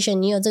dedication,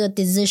 你有这个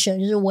decision,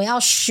 就是我要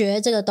学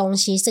这个东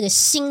西，这个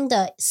新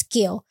的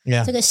skill,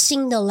 这个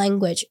新的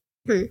language,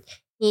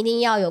 你一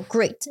定要有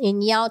grit,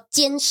 你要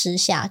坚持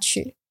下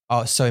去。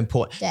Oh, it's so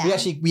important.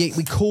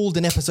 We called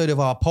an episode of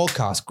our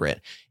podcast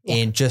Grit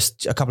in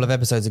just a couple of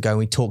episodes ago, and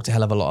we talked a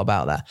hell of a lot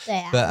about that.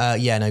 But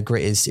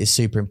grit is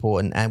super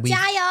important, and we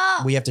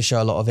have to show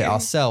a lot of it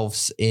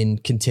ourselves in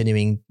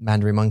continuing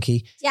Mandarin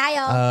Monkey. 加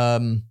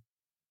油!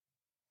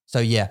 So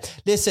yeah,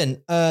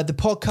 listen, the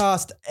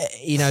podcast,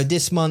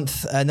 this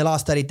month in the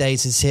last 30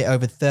 days has hit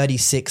over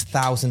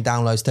 36,000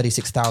 downloads,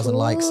 36,000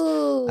 likes,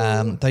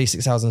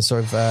 36,000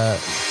 sort of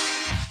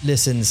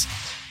listens.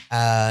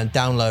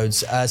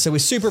 Downloads. So we're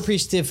super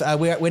appreciative.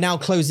 We're now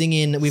closing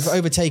in. We've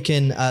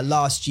overtaken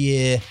last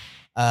year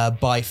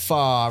by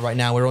far. Right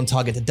now, we're on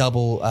target to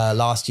double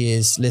last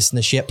year's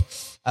listenership.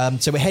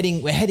 So we're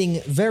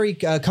heading very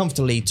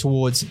comfortably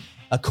towards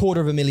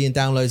 250,000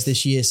 downloads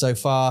this year so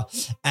far,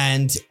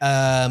 and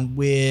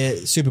we're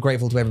super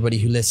grateful to everybody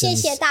who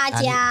listens. 谢谢大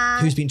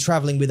家 and who's been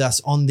traveling with us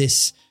on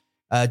this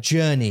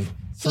journey.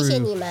 Through 谢谢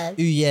你们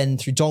Yuyan,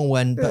 through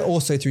Dongwen, but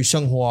also through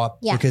Shenghua,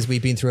 because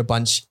we've been through a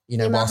bunch,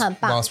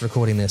 whilst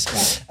recording this.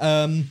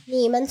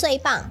 你们最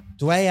棒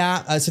So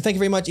thank you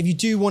very much. If you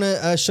do want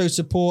to show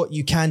support,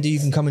 you can do. You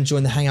can come and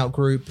join the Hangout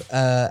group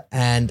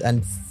and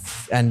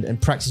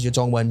practice your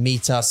Dongwen,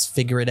 meet us,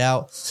 figure it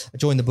out,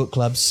 join the book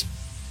clubs.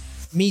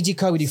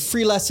 Mijiko, we do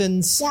free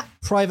lessons,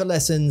 private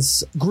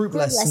lessons, group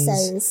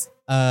lessons.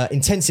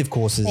 Intensive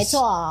courses. 没错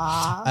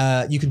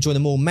You can join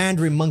them all,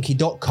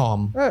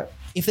 mandarinmonkey.com.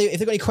 If they've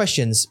got any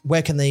questions,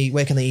 where can they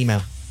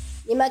email?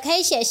 你们可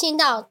以写信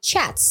到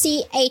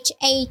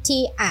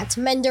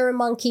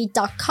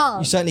chat@mandarinmonkey.com.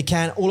 You certainly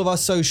can. All of our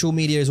social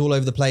media is all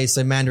over the place.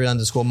 So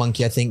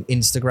Mandarin_monkey, I think,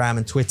 Instagram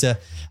and Twitter.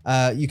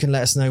 You can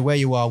let us know where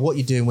you are, what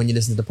you're doing when you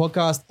listen to the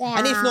podcast.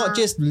 And if not,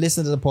 just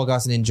listen to the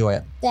podcast and enjoy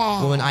it. 对，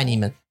我们爱你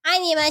们。爱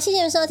你们，谢谢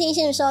你们收听，谢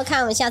谢你们收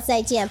看，我们下次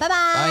再见，拜拜。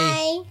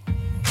Bye.